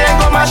 Promise I ain't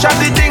gonna mash up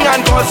the thing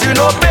and cause you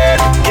no pain.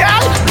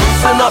 Girl,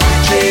 loosen up the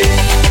chain.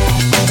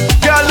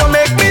 Girl, don't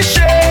make me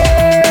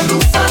shame.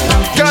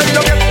 Girl,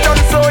 don't get done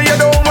so you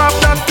don't have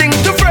nothing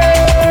to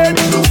fret.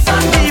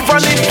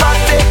 Even if I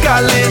take a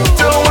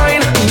little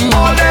wine,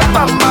 all them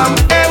bam,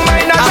 am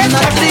I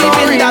not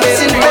leaving that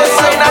simple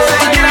sign?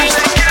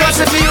 Cause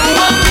if you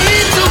want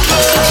me to go,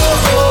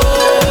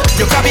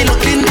 you can be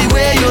looking the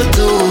way you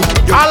do.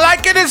 I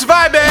like it, this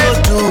vibe, man.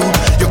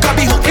 You can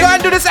be hooking. You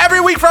gotta do this every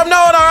week from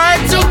now on, alright?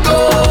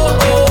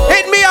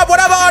 Hit me up,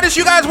 whatever artist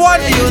you guys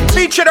want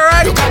featured,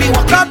 alright?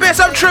 Come pay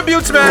some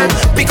tributes, man.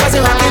 Because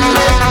you're rocking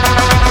me.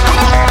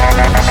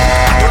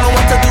 I don't know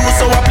what to do,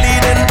 so I'm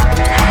bleeding.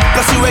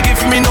 Cause you ain't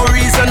give me no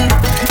reason.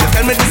 You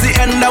tell me this is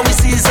the end of the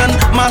season.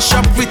 Mash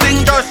up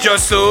everything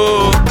just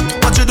so.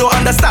 But you don't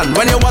understand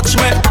when you watch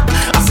me.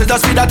 I said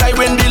just see that I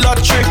win the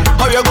lottery.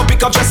 How you go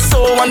pick up just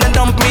so and then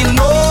dump me?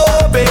 No,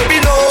 baby,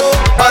 no.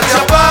 But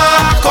your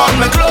back on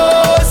me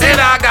clothes in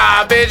a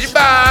garbage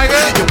bag.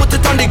 You put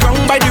it on the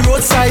ground by the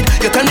roadside.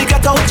 You tell me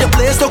get out your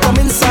place to come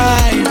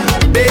inside.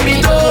 Baby,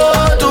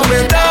 don't do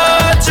me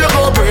that. You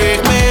go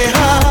break my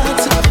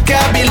heart.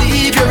 Can't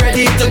believe you're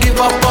ready to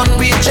give up on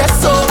me just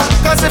so.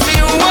 Cause if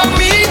you want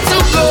me to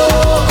go,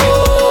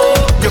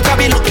 you can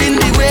be looking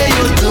the way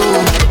you do.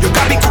 You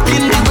can be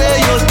cooking the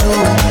way you do.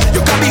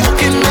 You can be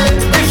hooking me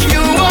if you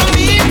want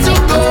me to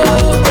go.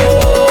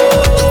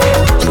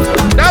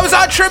 That was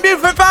our tribute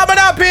for Farman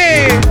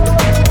Happy.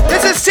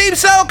 This is Team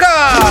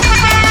Soca.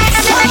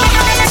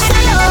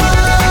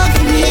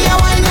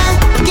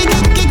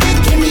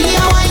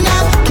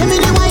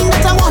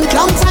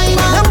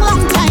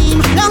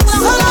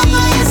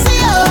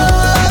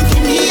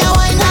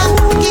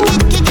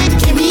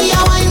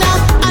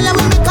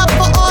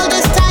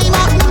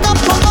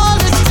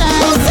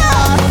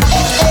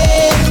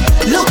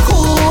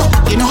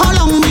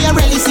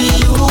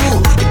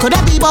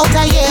 about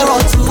a year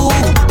or two.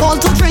 Call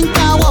to drink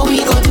now, what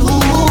we go do?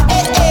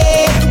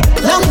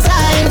 Long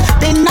time,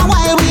 been a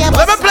while we have.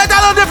 Let me play that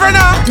a little different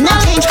now.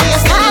 Now change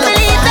case, can't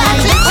believe that.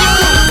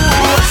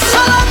 So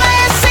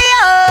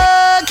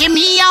give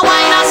me a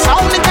whiner,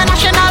 sound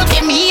international.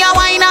 Give me a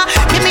whiner,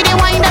 give me the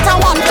wine that I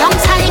want. Long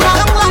time,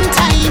 long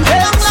time.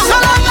 So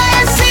long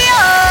I see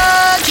you.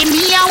 Give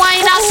me a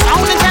whiner,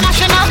 sound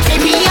international.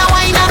 Give me a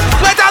whiner.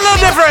 Play that a little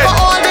different. For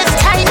all this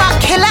time, I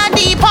kill a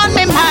deep on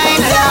me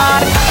mind.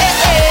 Lord,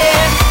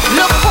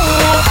 look who,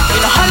 you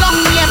know how long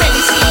we have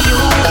really see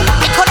you.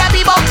 It could have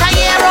been about a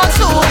year or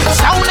two.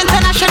 Sound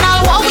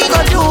international, what we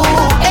gonna do?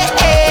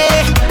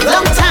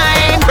 Long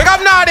time. Big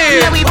up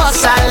Naughty. Yeah, we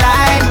bust a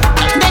line.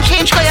 Then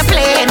change 'cause you're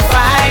playing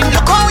fine.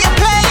 Look how you're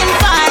playing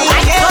fine.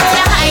 Put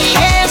your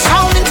high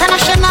sound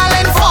international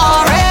and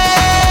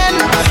foreign.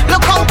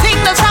 Look how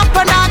things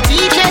happen now.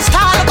 DJ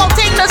Star, look how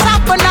things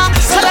happen now.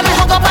 So let me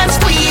hug up and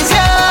squeeze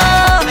you.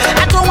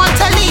 I don't want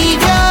to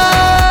leave you.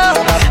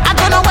 I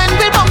don't know when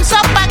we'll bounce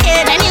up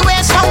again. Anyway,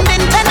 sound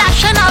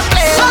international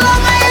play. So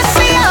long I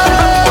see you.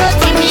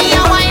 Give me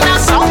a whiner,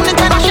 sound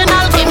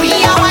international. Give me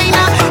a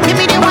whiner. Give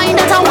me the wine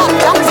that I want.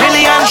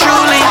 Really and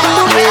truly,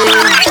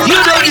 you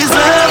don't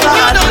deserve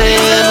a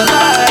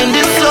in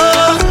this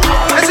song.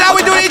 That's how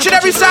we do it each and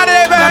every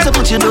Saturday, man.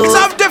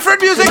 Some different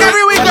music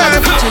every week,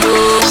 man.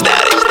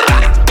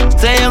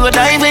 Say you go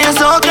dive in your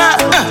soca,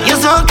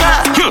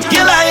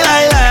 you lie.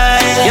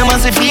 You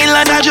must feel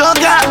like a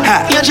joker,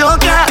 you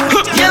joker,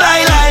 you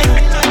lie.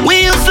 We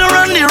used to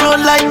run the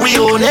road like we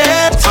own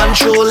it,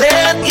 control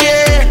it,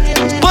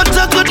 yeah. But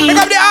I couldn't Pick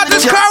up the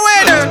artist car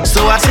winner.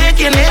 so I take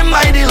your name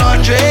by the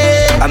laundry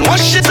and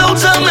wash it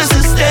out of my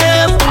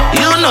system.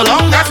 You no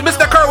longer That's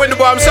Mr. Kerwin,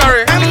 boy. I'm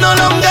sorry. I'm no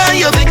longer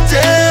your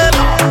victim.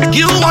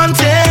 You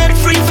wanted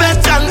free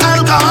fat and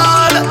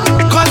alcohol,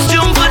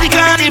 costume for the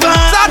carnival.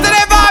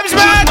 Saturday vibes,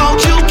 man.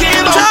 You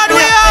came out, Turn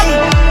me up.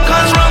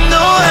 'cause rum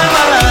don't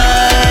ever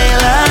lie.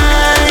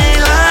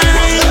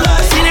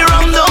 See the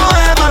rum don't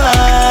ever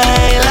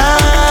lie.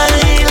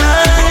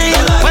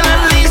 Well,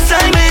 at least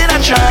I made a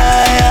try.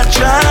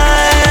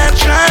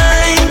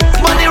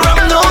 But the rum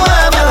don't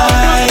ever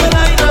lie.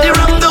 The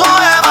rum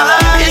don't ever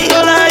lie. It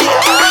don't lie.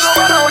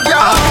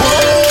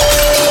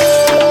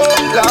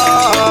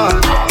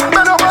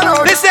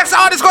 This next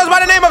artist goes by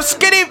the name of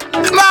Skinny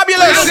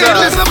Fabulous.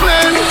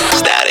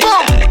 Static.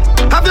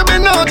 Have you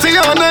been naughty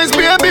or nice,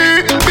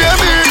 baby?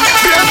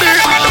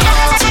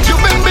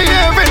 You've been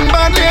behaving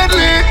bad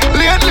lately.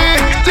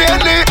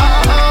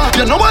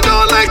 You know I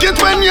don't like it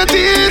when you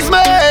tease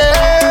me.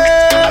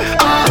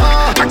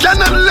 I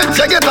cannot let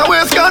you get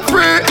away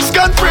scot-free.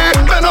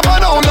 Bend up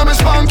and down, let me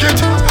spank it.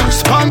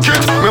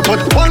 Me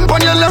put one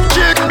on your left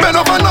cheek. Bend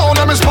up and down,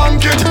 let me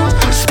spank it.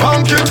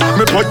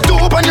 Me put two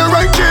on your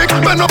right cheek.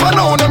 Bend up and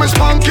down, let me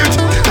spank it.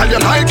 And you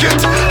like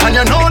it, and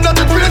you know that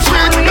it feels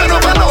sweet. Bend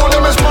up and down,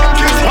 let me spank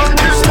it.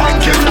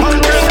 Static.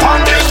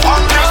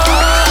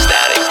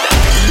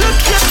 Look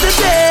at the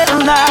day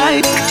and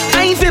night, I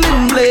ain't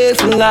feeling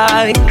blessed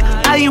like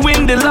I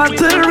win the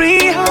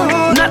lottery.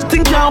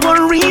 Nothing can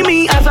worry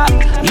me as I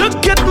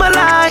look at my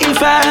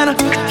life and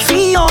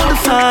see all the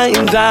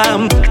signs.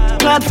 I'm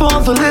glad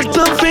for the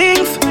little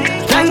things.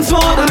 Thanks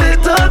for the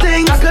little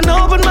things. I can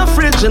open my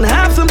fridge and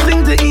have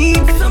something to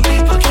eat. Some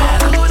people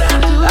can't do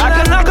that. I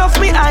can knock off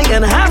my eye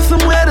and have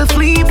somewhere to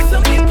sleep.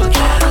 Some people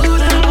can't do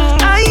that.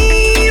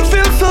 I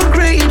feel so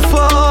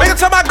grateful. Big up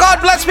to my God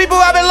bless people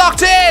who have been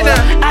locked in.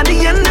 At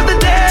the end of the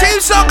day, Team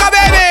Soca,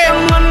 baby.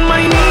 I'm on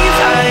my knees,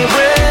 I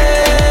pray.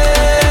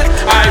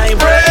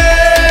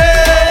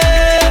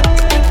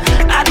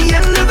 At the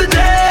end of the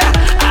day,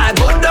 I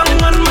go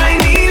down on my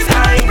knees,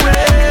 I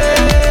pray.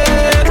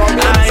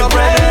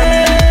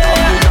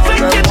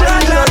 Thank you,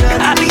 Jaja.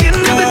 At the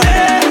end of the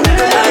day,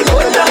 I go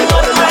down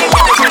on my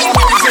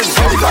knees.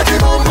 Everybody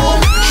boom boom,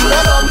 should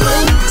I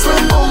dumpling,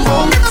 swing boom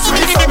boom,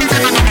 sweet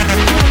something.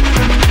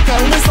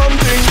 Tell me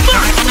something.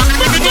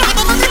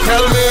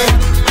 Tell me,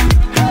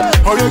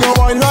 how you go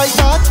wine like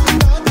that?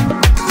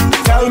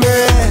 Tell me,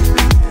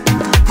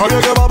 how you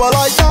go bubble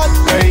like that?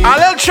 Hey. A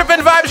little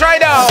tripping vibes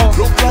right now.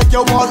 Look like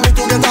you want me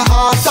to get a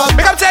heart attack.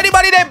 Big up to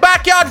anybody in their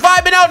backyard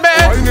vibing out,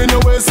 man. Wine in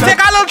your waist. Take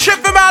a little trip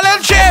for me, a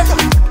little trip.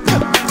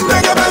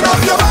 Then you bend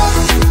up your back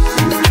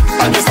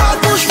and you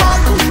start push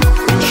back.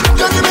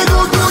 You give me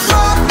good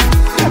love.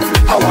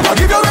 I wanna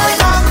give you right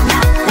back.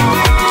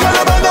 Then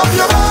you bend up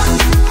your back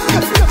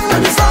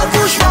and you start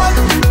push back.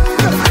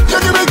 You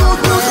give me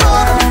good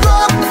love.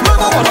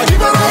 I wanna give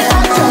you right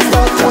back.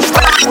 Push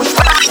back.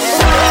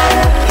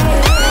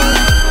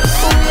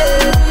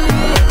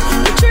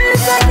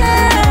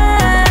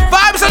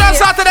 Vibes on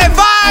Saturday,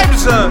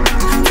 vibes.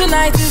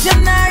 Tonight is your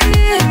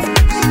night.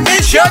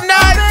 It's your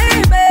night.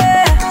 Baby,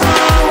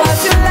 what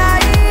you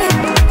like?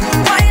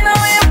 Why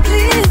know you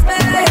please,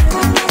 baby?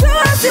 Do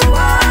what you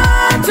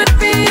want with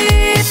me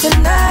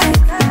tonight.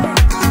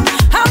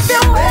 Have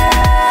your way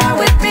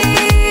with me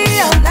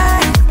all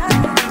night.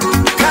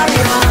 Carry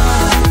on,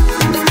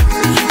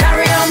 baby.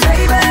 Carry on,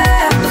 baby.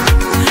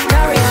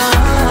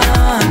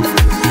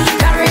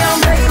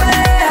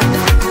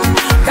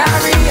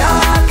 Carry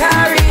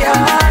on.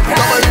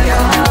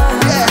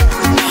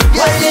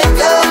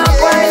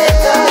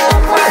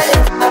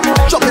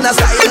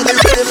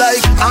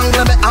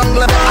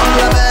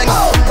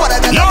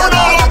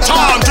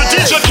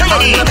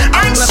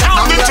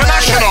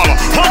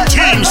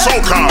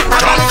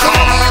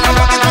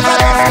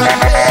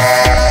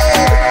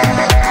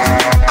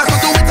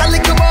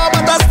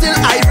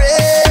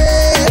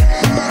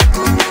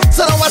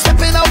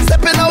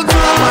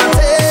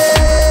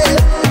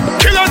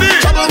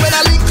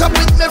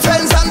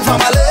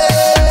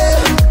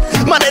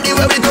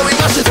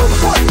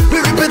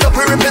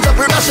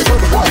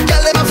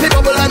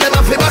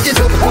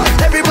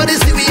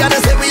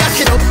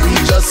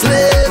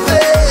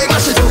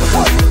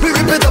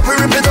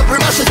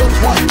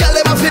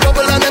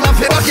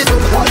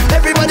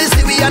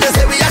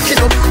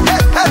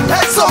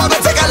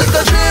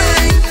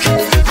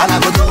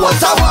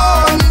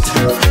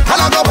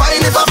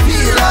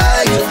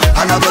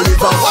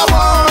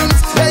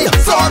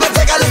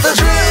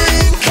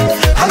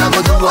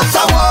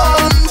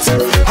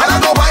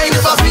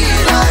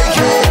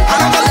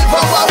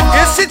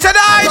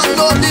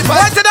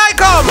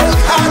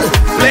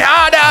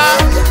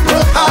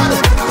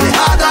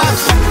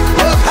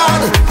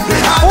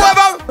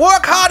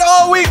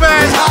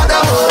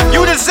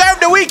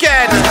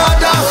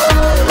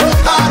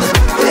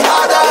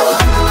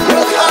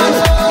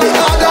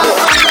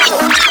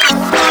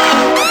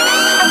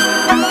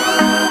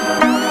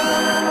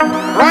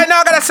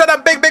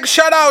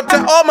 shout out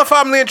to all my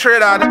family in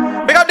Trinidad.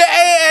 Big up the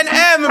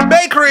A&M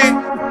Bakery.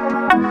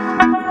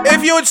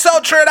 If you in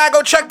South Trinidad,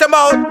 go check them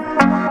out.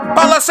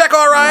 Palo Seco,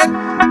 alright?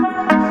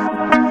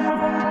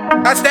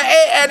 That's the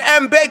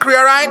A&M Bakery,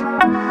 alright?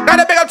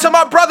 Gotta big up to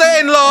my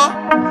brother-in-law.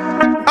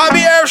 I'll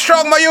be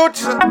Armstrong, my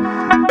youth.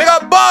 Big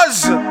up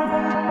Buzz.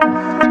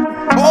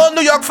 All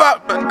New York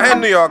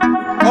New York.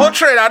 All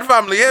Trinidad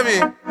family, hear me?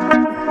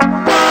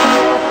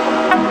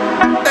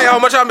 Hey, how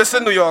much I miss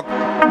in New York.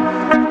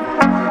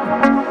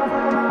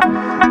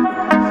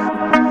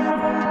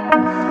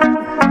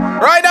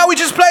 Right now, we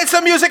just played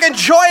some music,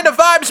 enjoying the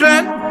vibes,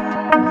 man.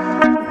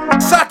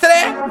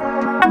 Saturday.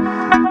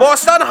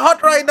 Boston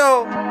hot right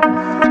now.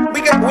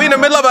 We in the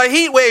middle of a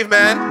heat wave,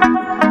 man.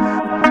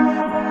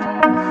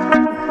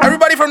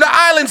 Everybody from the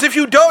islands, if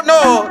you don't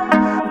know,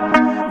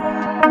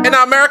 in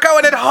America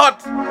when it's hot,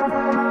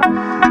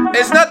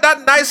 it's not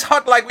that nice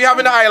hot like we have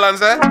in the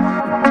islands, eh?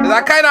 It's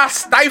that kind of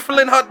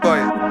stifling hot, boy.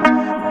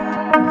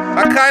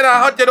 That kind of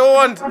hot you don't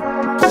want.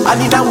 I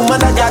need a woman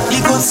that got the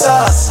good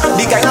sauce.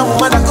 The kind of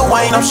woman that can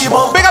wind up, she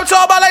won't. Big up to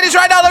all my ladies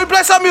right now. Let me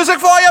play some music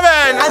for you,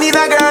 man. I need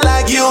a girl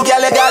like you,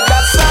 girl, you got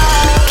that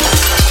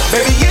sauce.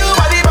 Baby, you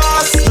are the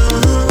boss.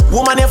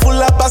 Woman, you full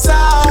up of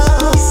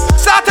sauce.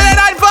 Saturday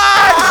Night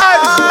Vibes.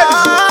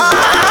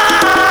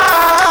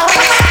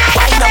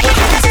 Wind up with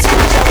this.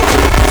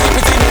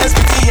 Pretty nails,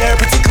 pretty hair,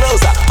 pretty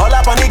clothes. All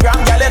up on the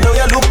ground, girl, you know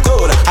you look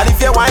good. And if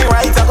you wine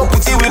right, I go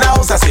put you in a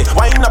house. I say,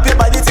 wind up your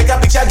body, take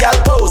a picture, girl,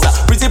 pose.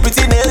 Pretty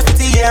nails,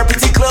 pretty hair,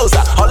 pretty clothes.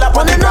 All up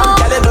on the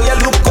ground, girl, you know you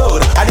look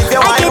good. And if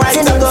you wine right,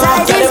 I go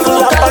girl, you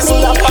full up of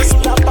sauce.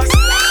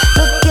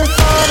 Looking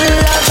for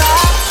the love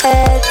I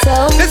had.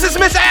 This is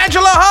Miss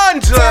Angela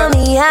Hunt. Tell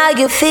me how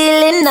you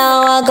feeling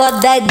now. I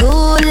got that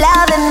good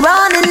loving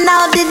running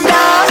out the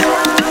door,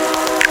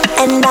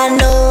 and I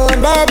know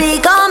they'll be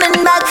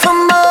coming back for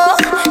more.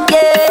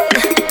 Yeah,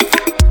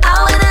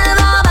 I will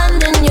never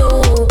abandon you.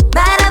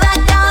 Matter of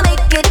fact, I'll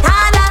make it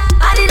harder.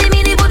 I didn't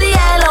mean to put the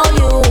hell on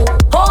you.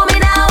 Hold me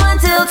now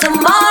until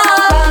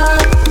tomorrow.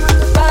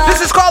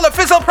 This is called the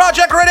Fizzle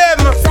Project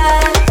Rhythm.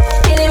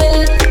 In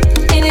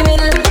the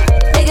middle,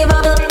 make it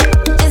bubble.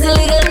 Is it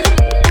legal?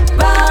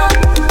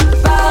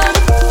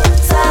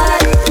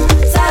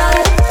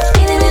 Side,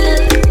 in the middle,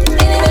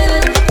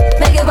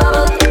 make it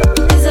bubble.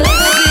 Is it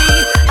legal?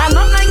 I'm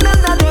not like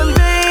none of them,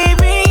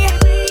 baby.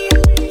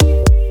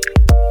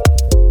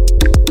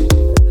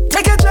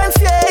 Take a chance,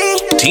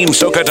 yeah.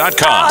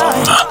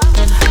 TeamSoca.com.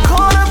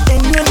 Caught up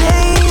in your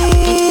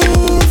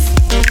days.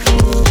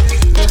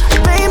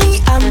 Baby,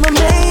 I'm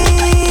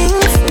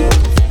amazed.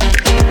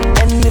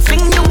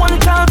 Anything you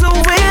want, I'll do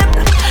it.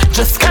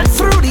 Just cut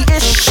through the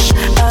ish.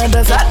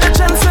 Others had the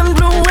chance and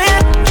blew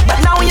it. But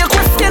now you're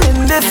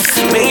questioning this.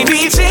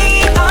 Maybe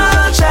take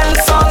a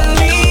chance on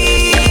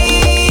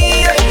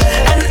me,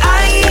 and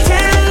I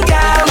can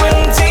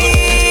guarantee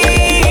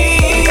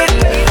it.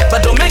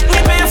 But don't make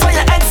me pay for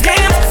your ex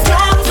games.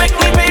 Don't make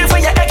me pay for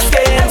your ex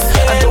games.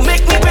 And don't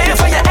make me pay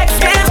for your ex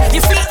games.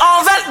 You see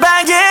all that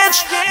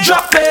baggage?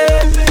 Drop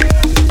it.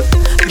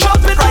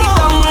 Drop it right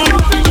down.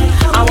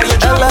 I want you to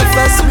drop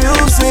LFS it.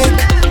 music.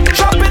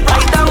 Drop it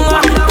right down.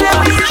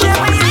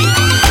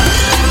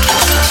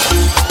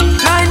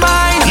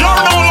 You're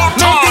now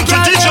locked on to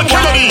DJ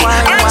Kennedy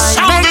and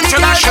Sound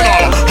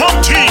International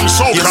on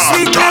Your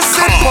sweetness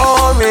is TeamSoca.com.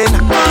 pouring,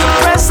 your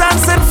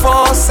presence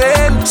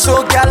enforcing.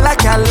 So girl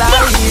like a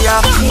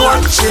liar,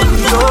 watching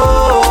you.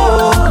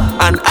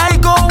 And I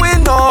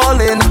going all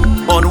in,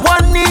 on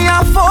one knee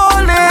I'm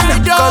falling.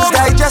 Cause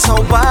I just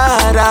so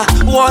bad,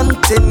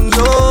 wanting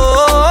you.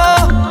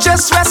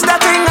 Just rest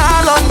that thing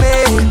all on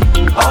me,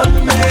 on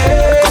me.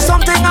 Cause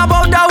something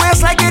about that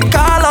waist like it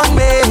call on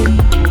me,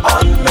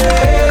 on me.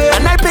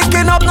 And I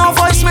picking up no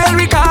voicemail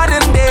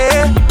recording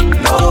day.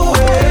 No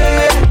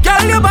way.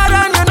 Girl, you bad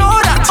and you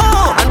know that.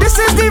 And this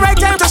is the right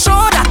time to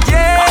show that.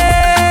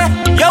 Yeah.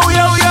 Yo,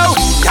 yo, yo.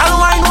 Girl,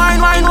 wine,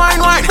 wine, wine,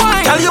 wine, wine.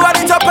 Girl, you are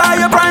the top of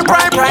your prime,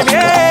 prime, prime.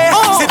 Yeah.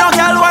 Sit down,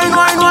 girl, wine,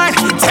 wine, wine.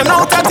 10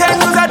 out of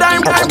 10 use a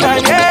dime, dime,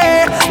 dime.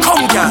 Yeah.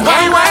 Come, girl,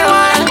 wine, wine,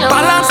 wine.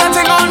 Balance that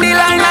thing on the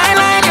line, line,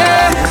 line.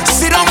 Yeah.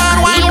 Sit down,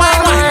 man, wine,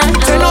 wine, wine.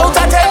 10 out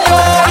of 10.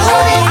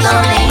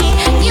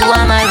 You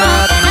are my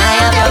rock, and I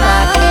have your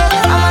back.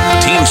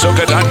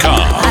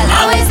 TeamSoca.com. I'll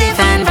always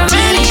defend from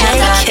any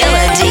attack.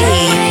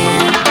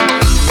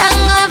 Thank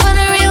God for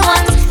the real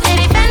ones. They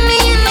defend me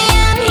in the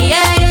end.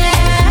 Yeah,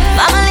 yeah.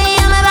 Family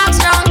on my back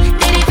strong.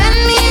 They defend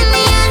me in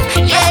the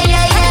end. Yeah,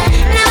 yeah,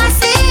 yeah. Now I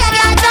see I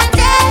got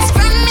contest.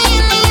 Friend me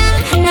in the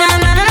end. No,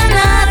 no, no,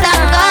 no.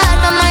 Thank God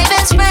for my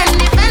best friend.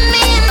 Defend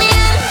me in the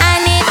end.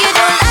 And if you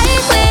don't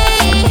like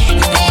me,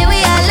 leave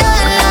we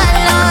alone,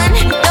 alone, alone.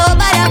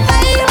 Nobody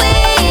fight me.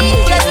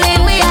 Just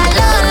leave we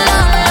alone,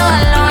 alone,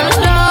 alone,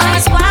 alone. My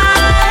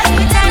squad,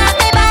 turn up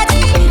the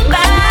body,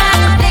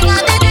 bang, bring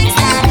out the drinks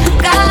and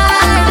God,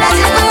 bless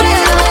you for the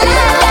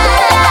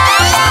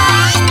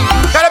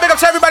Gotta big up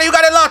to everybody who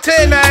got it locked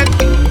in, man.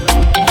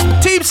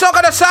 Team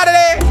Soca on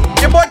Saturday.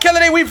 Your boy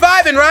Killin' It, we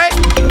vibing, right?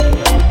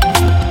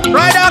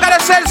 Right now, I gotta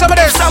send some of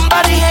this.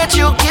 Somebody hate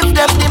you, give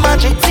them the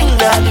magic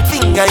finger,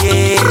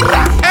 yeah.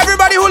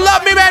 Everybody who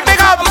love me, man, big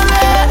up.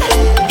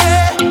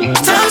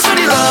 Thanks for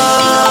the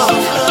love.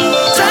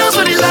 Thanks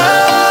for the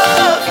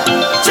love.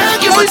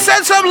 Thank you. We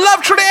send some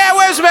love through the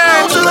airwaves, man.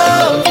 How's the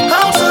love?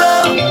 How's the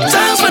love?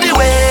 Thanks for the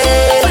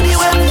way.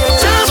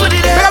 Thanks for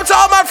the day. Big up to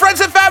all my friends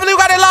and family who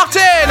got it locked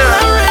in.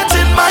 I'm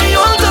in my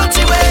own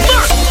dirty way.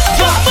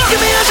 Give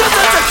me a shot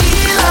of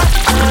tequila.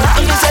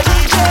 You say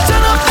DJ,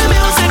 turn up the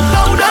music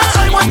louder.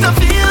 I want to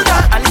feel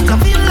that. I need to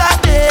feel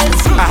like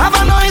this. I have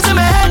a noise in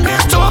my head.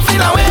 Don't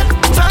feel away.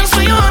 Thanks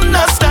for your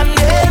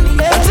understanding.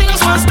 The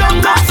things was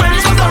done, got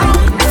friends was around.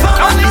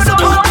 Family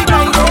support the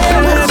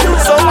grinding.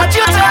 So what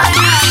you tell?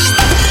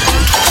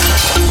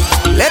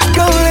 Let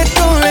go, let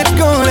go, let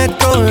go, let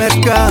go, let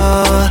go.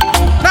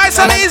 Nice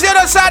and easy on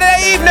a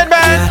Saturday evening,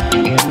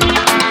 man.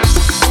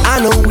 I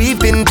know we've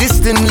been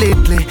distant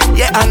lately.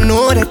 Yeah, I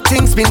know that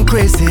things been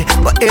crazy,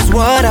 but it's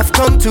what I've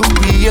come to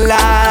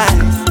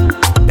realize.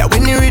 That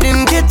when you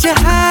didn't get you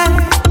high,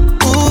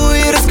 ooh,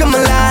 you just come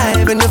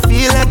alive. And you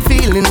feel that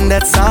feeling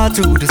that's hard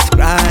to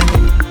describe.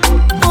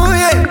 Oh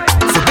yeah.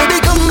 So baby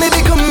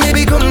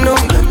come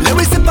down. Let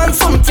me sip on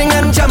something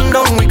and jam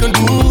down. We can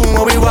do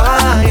what we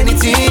want,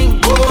 anything.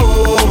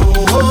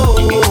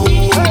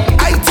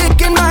 I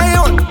taking my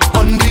own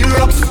on the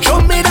rocks.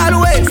 Show me that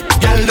way,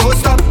 girl, don't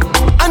stop.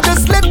 And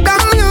just let the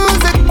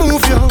music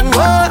move your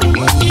heart.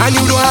 And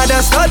you don't have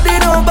to study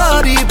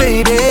nobody,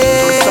 baby.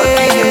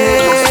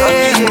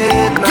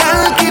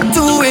 Girl, keep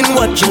doing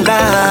what you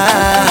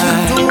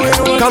like.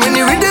 Come in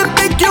the rhythm,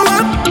 pick you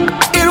up.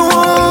 It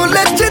won't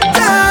let you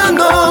down,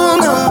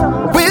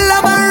 no. We'll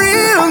have a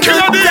real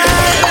good time.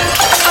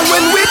 And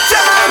when we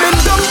jamming,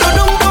 dum,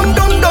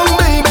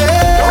 baby.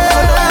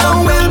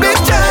 We'll be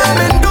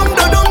jamming, dum,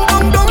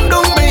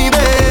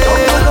 baby.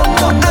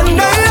 And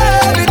I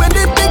love it when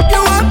they pick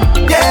you up,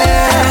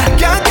 yeah.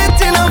 Can't get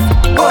enough,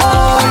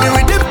 oh, the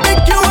rhythm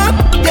pick you up,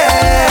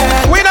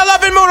 yeah. We in a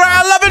loving mood,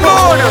 right? A loving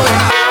mood.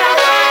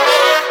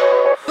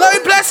 Let me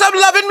play some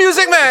loving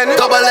music, man.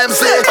 Double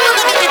MC.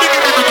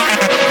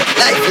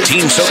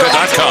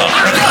 TeamSoca.com.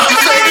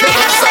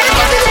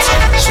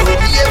 Show me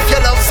if you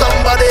love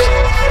somebody.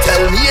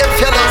 Tell me if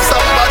you love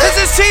somebody. This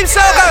is Team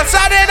Soca,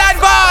 Saturday Night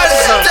Bars.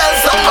 Tell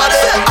somebody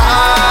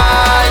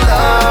I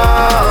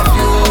love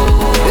you.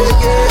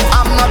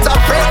 I'm not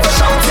afraid to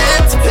shout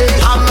it.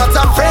 I'm not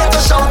afraid to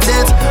shout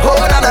it. Oh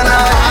na na na.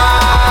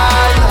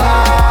 I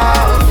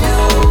love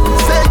you.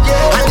 Say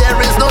yeah. And there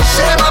is no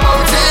shame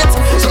about it.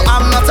 So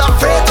I'm not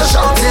afraid to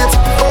shout it.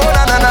 Oh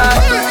na na na.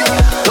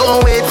 Don't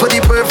wait for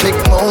the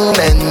perfect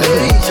moment.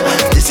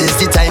 This is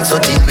the time, so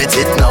deal with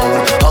it now.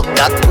 Hug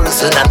that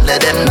person and let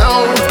them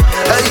know.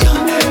 Hey,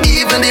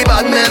 even the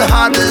bad man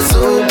heart is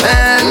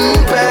open.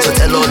 So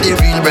tell all the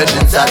real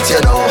brethren that you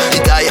know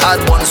the die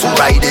hard ones who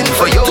riding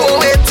for you.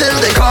 Don't wait till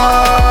they come.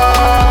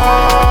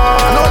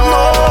 No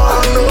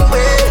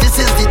way.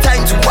 This is the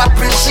time to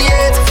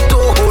appreciate.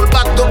 Don't hold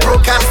back, don't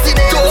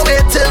procrastinate. Don't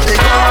wait till they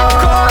come.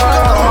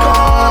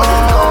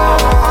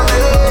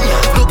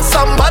 Look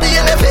somebody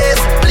in the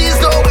face. Please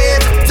don't wait.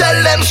 Tell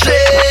them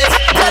straight.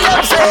 Tell them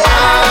straight.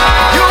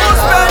 You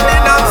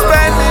spending, I'm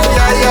spending,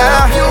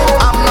 yeah.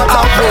 I'm not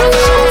afraid to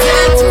shout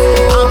it.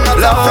 I'm not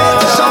afraid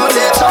to shout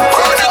it.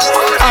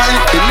 I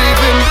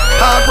believe in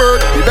hard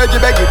work. You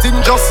beg, you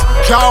think just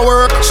can't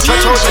work.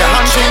 Stretch out your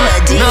hands,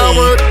 now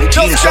work.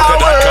 Just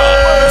can't work.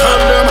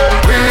 Tell them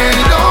we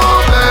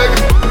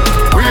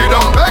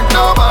don't beg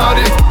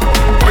nobody.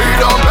 We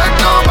don't beg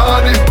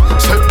nobody.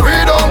 Say we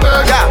don't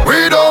beg,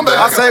 we don't beg.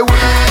 I say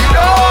we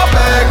don't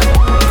beg.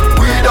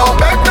 We don't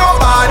beg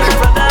nobody.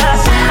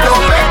 We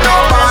don't beg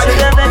nobody.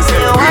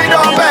 We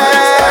don't beg.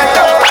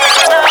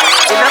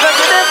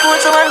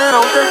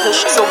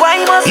 So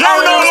why must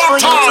You're now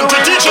locked on to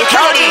DJ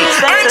Kennedy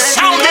and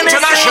Sound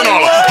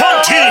International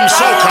on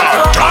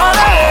TeamSoca.com.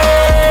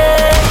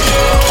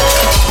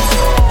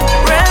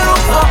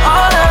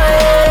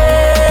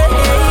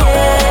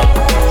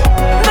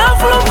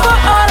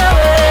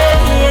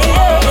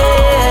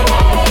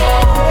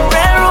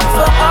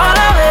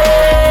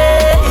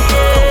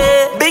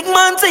 Big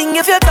man thing,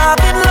 if you're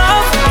talking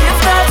love, if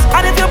that,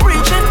 and if you're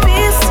preaching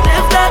peace,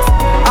 if that,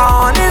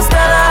 honest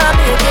that I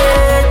make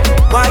it.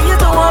 Why you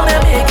don't want me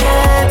make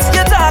it?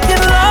 You're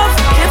talking love,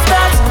 if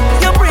that,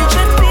 you're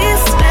preaching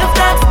peace, if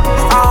that,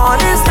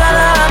 honest that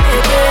I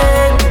make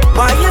it.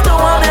 Why you don't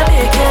want me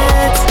make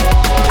it?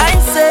 I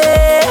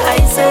say,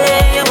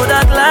 you would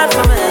have glad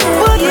for me.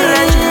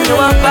 You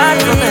are bad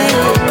for me.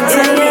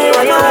 Tell me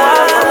what you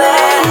want for me.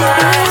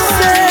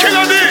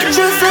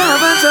 Just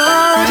haven't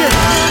told you.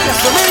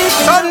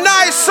 Some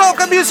nice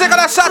soca music on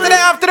a Saturday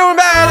afternoon,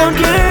 man.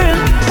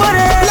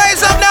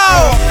 Blaze up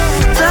now.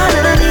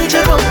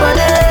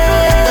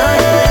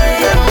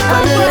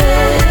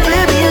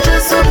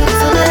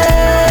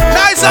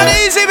 Nice and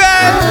easy,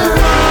 man.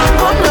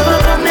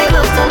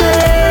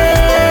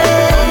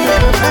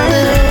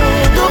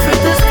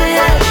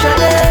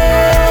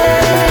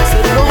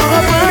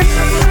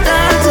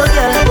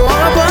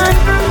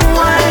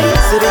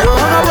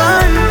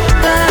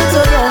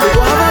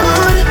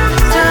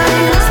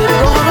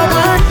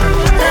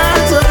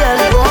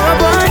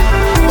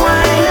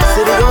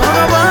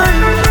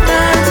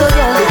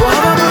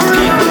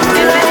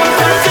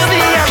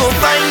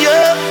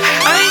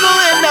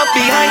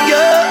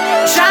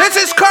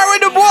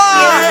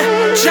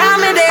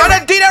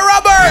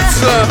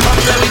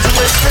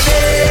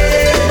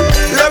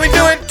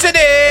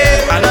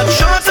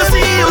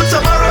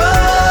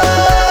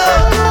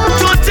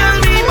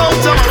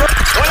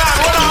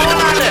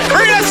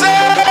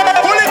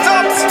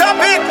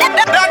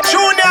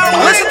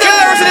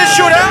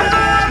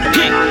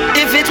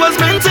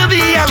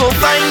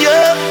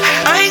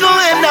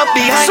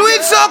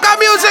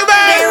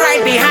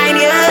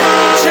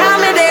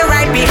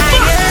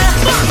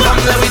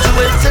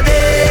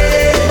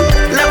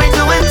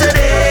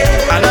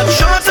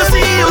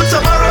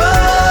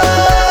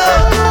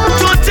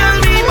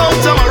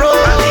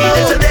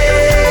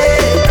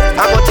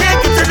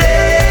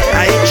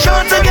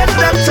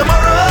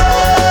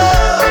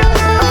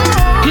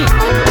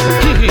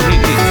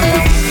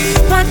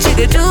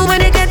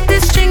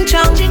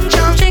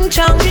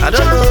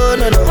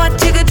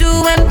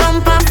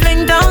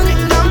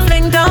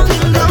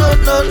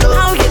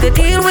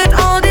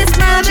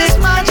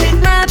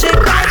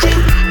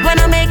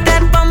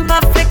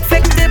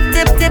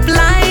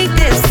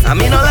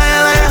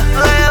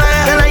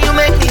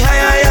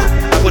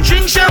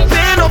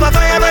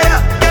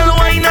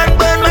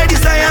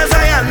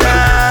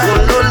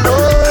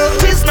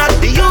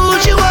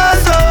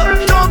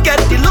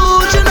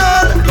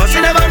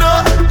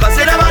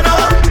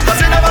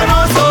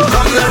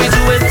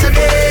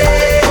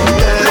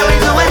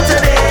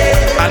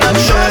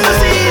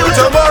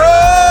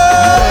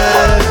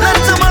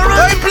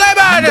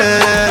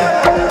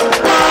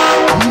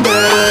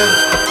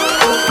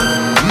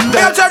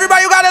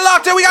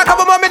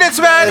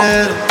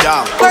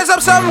 Yeah. Play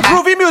some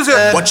groovy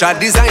music. Watch a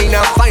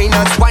designer,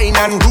 finance, wine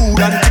and rude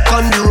and tick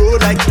on the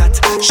road like that.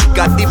 She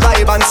got the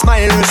vibe and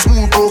smile, her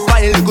smooth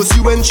profile. You go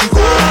see when she go.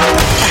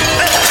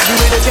 The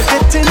way that you're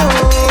getting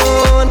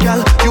on,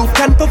 girl, you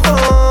can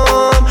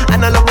perform.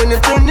 And I love when you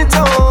turn it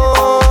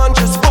on.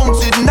 Just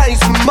bounce it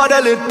nice,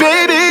 model it,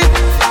 baby.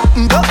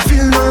 Don't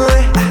feel no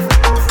way,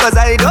 cause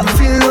I don't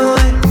feel no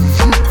way.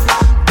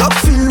 Don't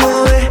feel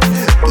no way.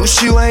 Do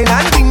she wine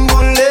and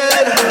dingle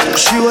it? Do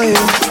she wine?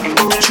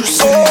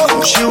 Juicy,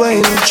 do she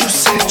wine?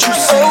 Juicy,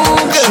 juicy,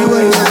 do she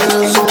wine?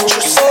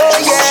 Juicy,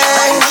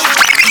 yeah.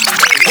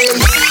 Hey,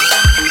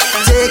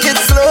 take it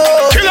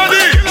slow. Killer D.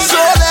 So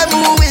let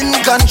move in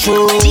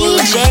control.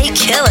 DJ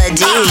Killer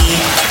D.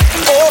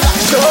 Oh,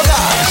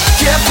 sugar.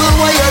 Careful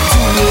what you're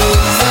doing.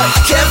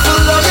 Careful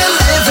how you're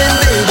living,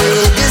 baby.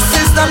 This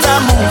is not a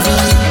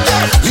movie.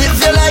 Live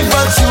your life,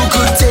 but you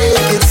could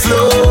take it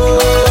slow.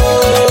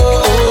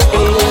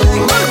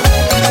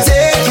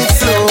 Take it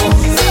slow.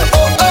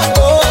 Oh, oh,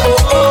 oh,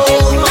 oh,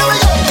 oh.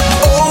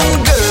 Oh,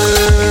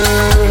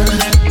 girl.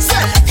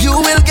 You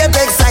will get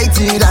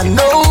excited, I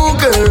know,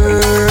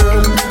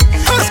 girl.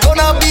 It's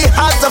gonna be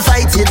hard to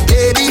fight it,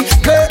 baby.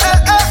 Girl,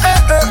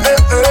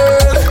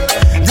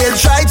 they'll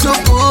try to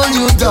pull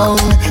you down,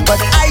 but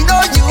I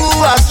know you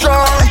are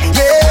strong,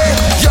 yeah.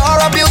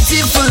 You're a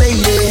beautiful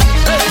lady.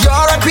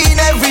 You're a queen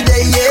every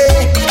day,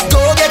 yeah.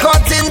 Don't get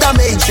caught in the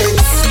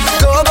matrix.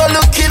 Don't go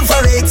looking for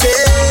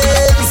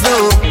ratings,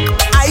 no.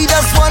 I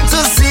just want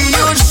to see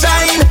you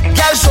shine.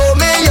 Girl, show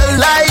me your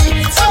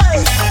light.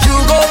 You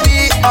gon'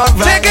 be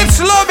alright. Take it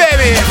slow,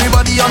 baby.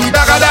 Everybody on the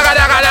daga daga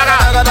daga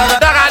daga daga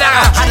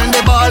daga. and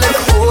they ballin',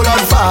 hold on,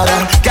 father.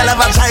 Girl have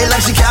a child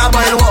like she can't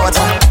boil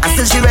water. And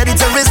still she ready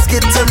to risk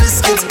it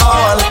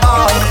all.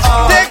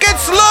 Take it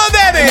slow,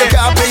 baby. You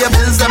can't pay your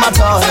bills, them at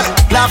all.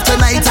 Laugh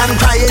tonight and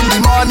cry in the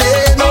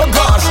morning. Oh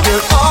gosh,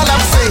 girl, all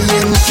I'm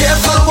saying,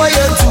 careful what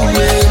you're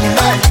doing.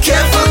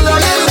 Careful how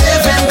you're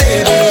living,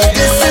 baby.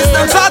 This is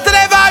the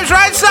Saturday vibes,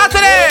 right?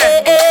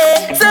 Saturday.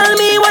 Tell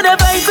me what I'm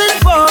fighting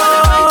for.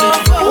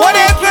 What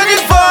are you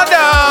fighting for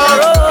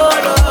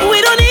now?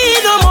 We don't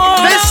need no more.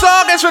 This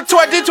song is for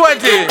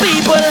 2020.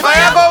 People,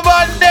 Fire go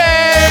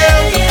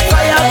Monday.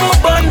 fire go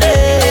Bundy.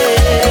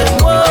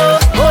 Whoa,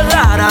 oh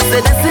Lord, I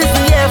said this is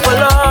the year for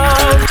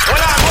love.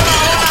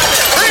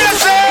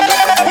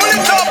 Pull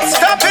it up,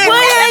 stop it.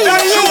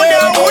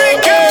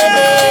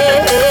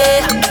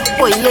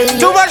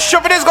 Too much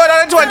shopping is going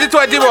on in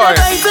 2020, boy.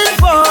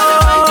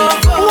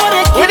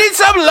 We need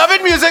some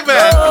loving music,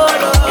 man.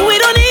 We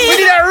don't need. We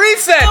need a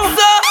reset. Tell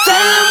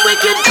them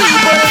wicked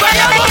people.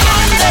 Fire go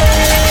Bundy.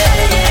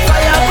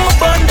 Fire go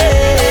Bundy.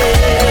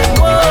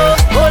 Whoa,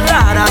 oh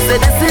Lord, I said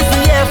this is the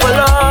year for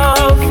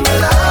love.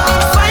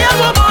 Fire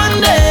go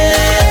Bundy.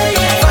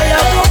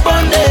 Fire go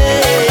Bundy.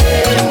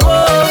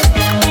 Whoa,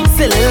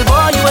 say little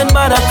boy, you ain't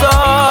bad at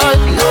all.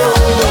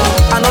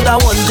 Another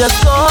one just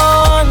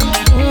gone.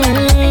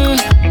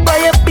 Buy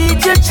a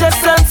beat your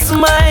chest and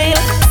smile.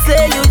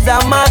 Say you's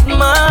a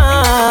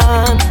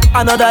madman.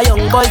 Another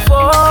young boy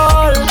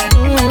fall.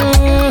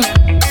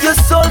 Your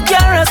soul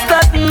can't rest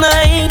at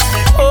night.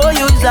 Oh,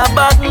 you's a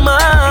bad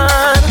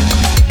man.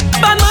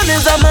 Bad man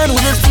is a man who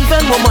just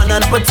defend woman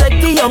and protect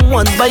the young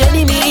ones by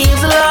any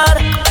means, Lord.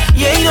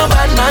 You ain't no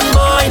bad man,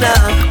 boy,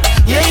 nah.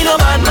 You ain't no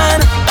bad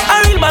man.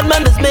 A real bad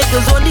man just make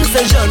his own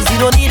decisions. He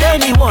don't need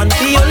anyone,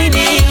 he only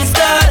needs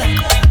God.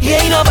 You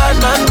ain't no bad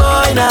man,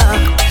 boy, nah.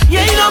 You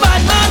ain't no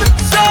bad man.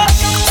 So,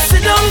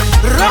 sit down,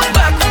 rock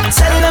back.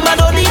 Tell them I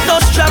don't need no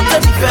strap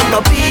to defend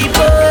my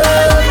people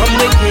from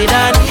wicked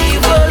and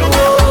evil.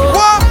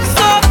 Whoa.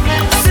 Stop,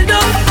 sit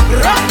down,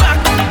 rock back.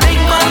 Big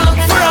man look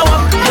for a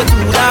walk. You're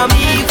too damn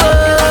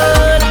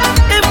evil.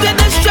 If you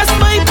distress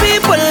my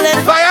people, then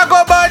Fire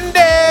go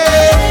Bundy.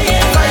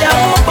 Fire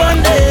go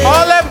Bundy.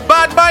 All them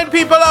bad mind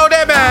people out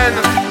there, man.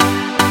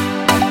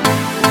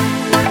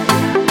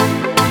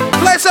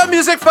 Play some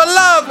music for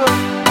love.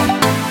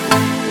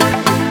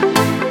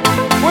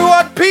 We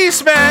want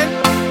peace, man.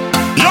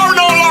 You're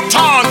now locked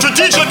on to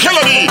DJ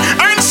Killer D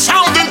and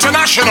Sound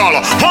International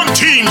on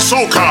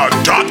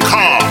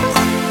TeamSoca.com.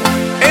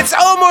 It's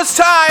almost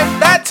time.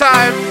 That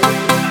time.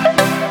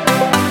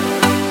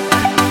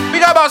 We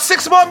got about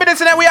 6 more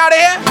minutes and then we out of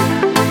here.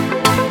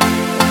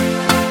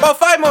 About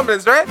 5 more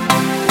minutes, right?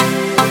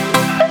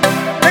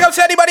 Big up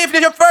to anybody if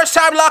it's your first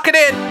time locking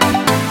in.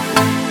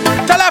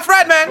 Tell a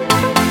friend, man.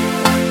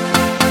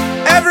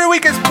 Every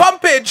week is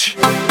pumpage.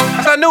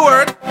 That's a new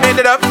word. Made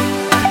it up.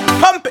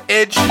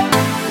 Pumpage.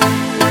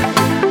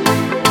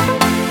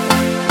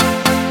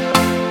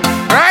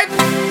 Right?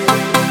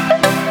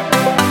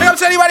 Big up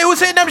to anybody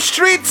who's in them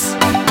streets.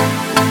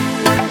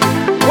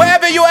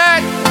 Wherever you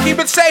at, keep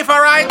it safe,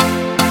 alright?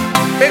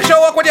 Make sure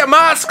you walk with your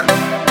mask.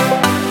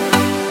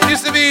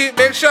 Used to be,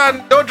 make sure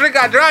and don't drink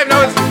and drive.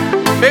 Now it's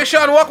make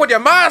sure and walk with your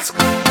mask.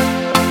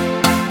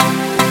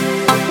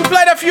 We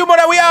played a few more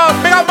that we out.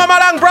 Big up Mama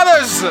Lang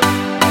Brothers.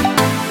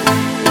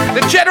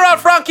 The General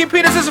Frankie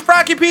P. This is a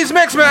Frankie P's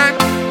mix, man.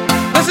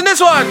 Listen to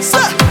this one.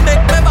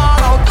 Make me ball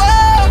out. Oh,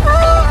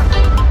 oh,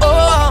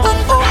 oh,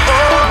 oh,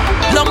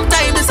 oh. Long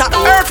time this a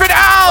Perfect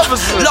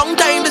Alves. Long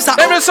time this a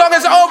Name of the song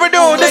is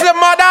Overdue. This is a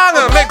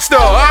Madanga mix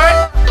though,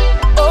 alright?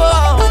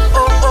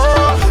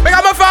 Big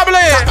up my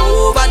family.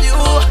 Overdue.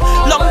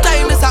 Long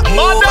time this a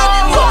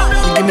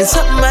overdue. You give me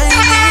something I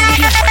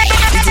need. You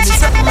give me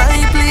something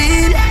I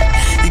bleed.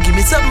 You give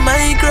me something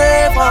I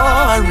crave.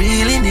 Oh, I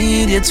really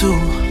need you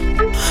too.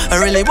 I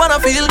really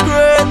wanna feel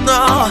great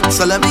now.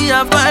 So let me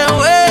have my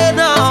way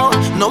now.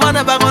 No one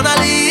ever gonna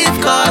leave,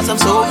 cause I'm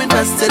so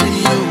invested in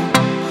you.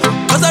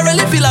 Cause I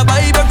really feel a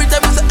vibe every time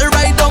you set the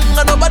right down.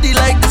 And nobody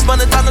like this, man,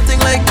 it's nothing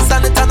like this,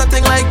 and it's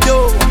nothing like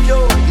you.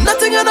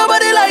 Nothing and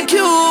nobody like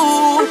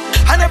you.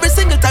 And every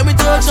single time we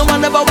touch, no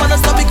one ever wanna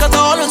stop, because I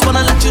always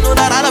wanna let you know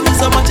that I love you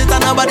so much, it's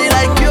nobody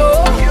like you.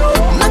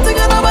 Nothing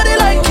and nobody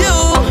like you.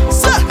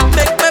 So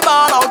make me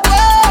ball out.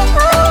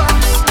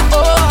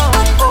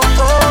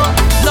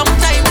 Long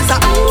time is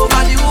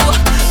overdue.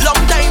 Long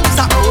time is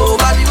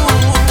overdue.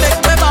 Make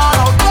me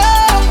ball out.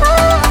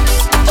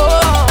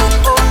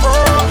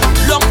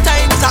 Long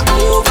time is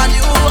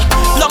overdue.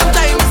 Long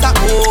time is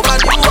overdue.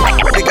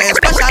 Because you're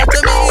special to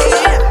me.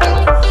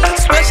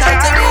 Special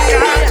to me.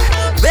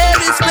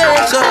 Very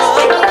special.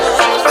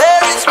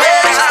 Very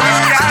special.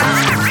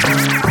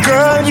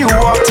 Girl, you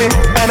walked in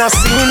and I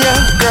seen you.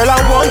 Girl, I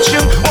want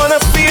you. Wanna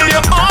feel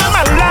you all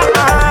my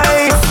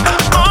life.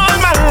 All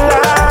my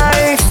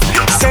life.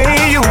 Say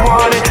you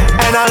want it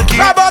and I'll give.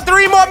 About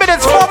 3 more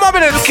minutes, 4 more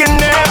minutes. You can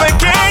never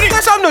get it.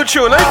 Play some new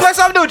tune. Let me play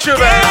some new tune,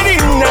 man.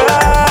 Get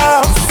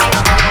enough.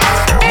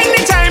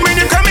 Anytime when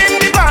you come in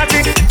the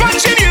party,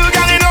 watching you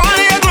got in all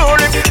your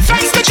glory.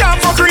 Thanks to John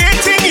for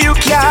creating you,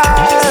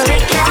 girl.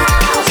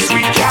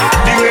 Sweet girl.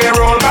 The way you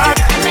roll back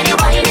when you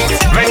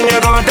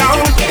go down.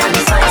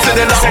 I said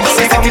the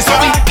sexy thing is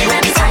funny.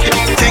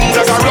 Things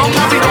that are wrong,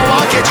 we don't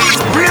want it.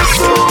 Real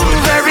soon,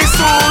 very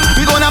soon,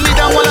 we gonna meet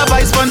and all the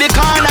vibes from the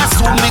corner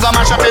soon. We gonna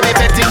mash up every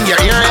pet in your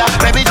area.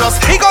 Maybe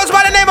just he goes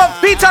by the name of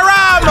Peter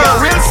Ram.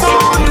 Yeah, real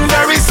soon,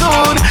 very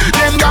soon.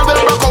 Them girl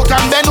will rock out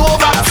and bend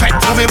over. Fed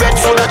to be bed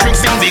full of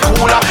drinks in the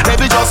cooler.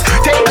 Maybe just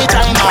take me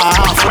time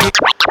off.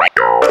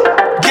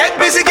 Get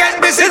busy,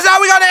 get busy. This is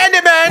how we gonna end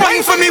it, man.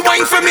 Wine for me,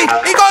 wine for me.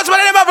 He goes by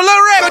the name of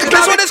Lil Rick.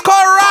 This one is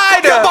called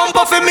Ride. Your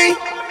bumper for me.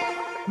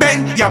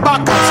 Bend your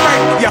back and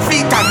spread your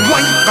feet and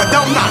wine. Go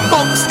down and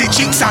bounce the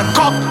cheeks and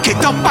cock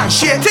it up and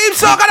shake. Team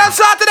Soca on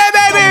Saturday,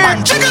 baby.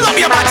 And jiggle up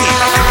your body.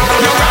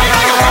 You're right,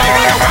 you're right,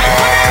 you're right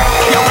for it.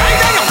 You're right,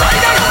 you're right,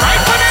 you're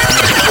right for it.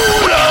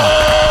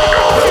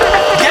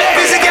 Get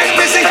busy, get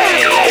busy.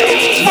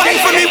 Wine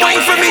for me, wine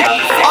for me.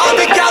 All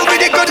the gal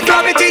with the good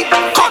gravity.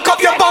 Cock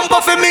up your bumper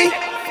for me.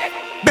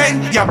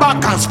 Bend your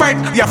back and spread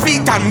your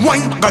feet and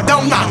wine. Go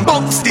down and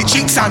bounce the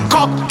cheeks and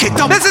cock it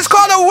up. This is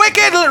called a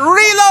wicked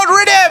reload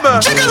rhythm.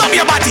 Jiggle up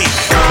your body.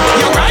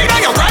 You're right,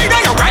 you're right,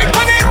 you're right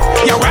on it.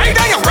 You're right,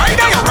 you're right,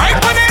 you're right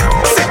on it.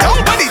 Sit down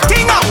on the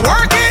thing and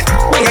work it.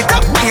 Bring it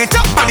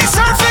up on the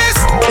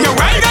surface. You're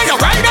right, you're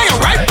right,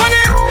 you're right on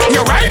it.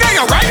 You're right,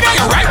 you're right,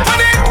 you're right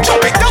on it. Drop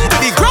it down to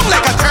the ground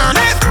like a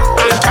turnip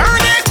and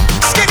turn it.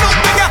 Skin up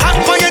with your hand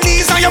for your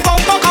knees and your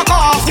bumper cock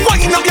off.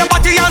 Wind up your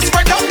body and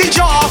spread out the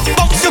jaw.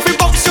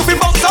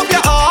 Bounce up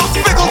your arm.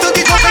 Wiggle to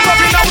the top and rub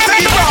it out to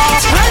the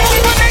bras. Right up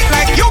on it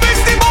like you is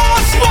the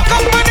boss. Walk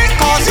up on it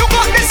cause you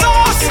got the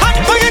sauce.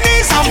 Hand for your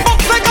knees and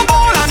bounce like a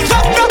ball and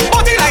drop that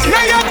body like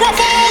Niagara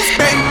Falls.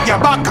 Bend your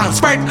back and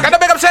spread.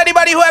 Gotta big up to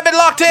anybody who have been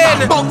locked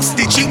in. Bounce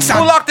the cheeks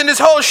and who locked in this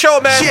whole show,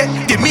 man. Shit,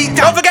 the meat.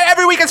 Don't forget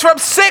every week it's from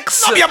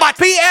 6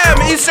 p.m.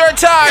 Eastern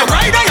time. You're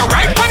right, you're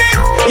right on it.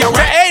 You're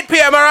right. To 8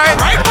 p.m. Alright.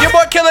 Your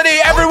boy Killer D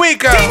every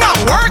week.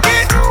 Work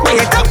it. Bring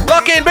it up.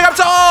 Lock in. Big up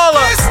to all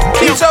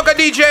Team Soca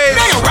DJs.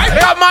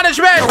 Big up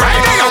management.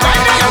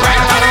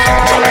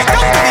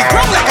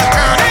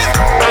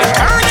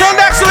 Till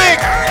next week.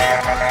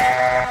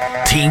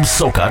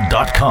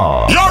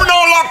 TeamSoca.com. You're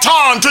now locked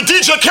on to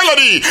DJ Killer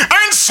D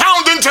and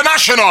Sound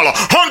International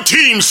on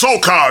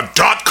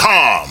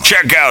TeamSoca.com.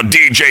 Check out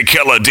DJ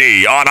Killer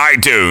D on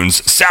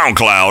iTunes,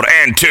 SoundCloud,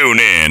 and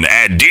TuneIn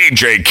at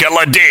DJ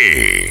Killer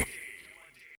D.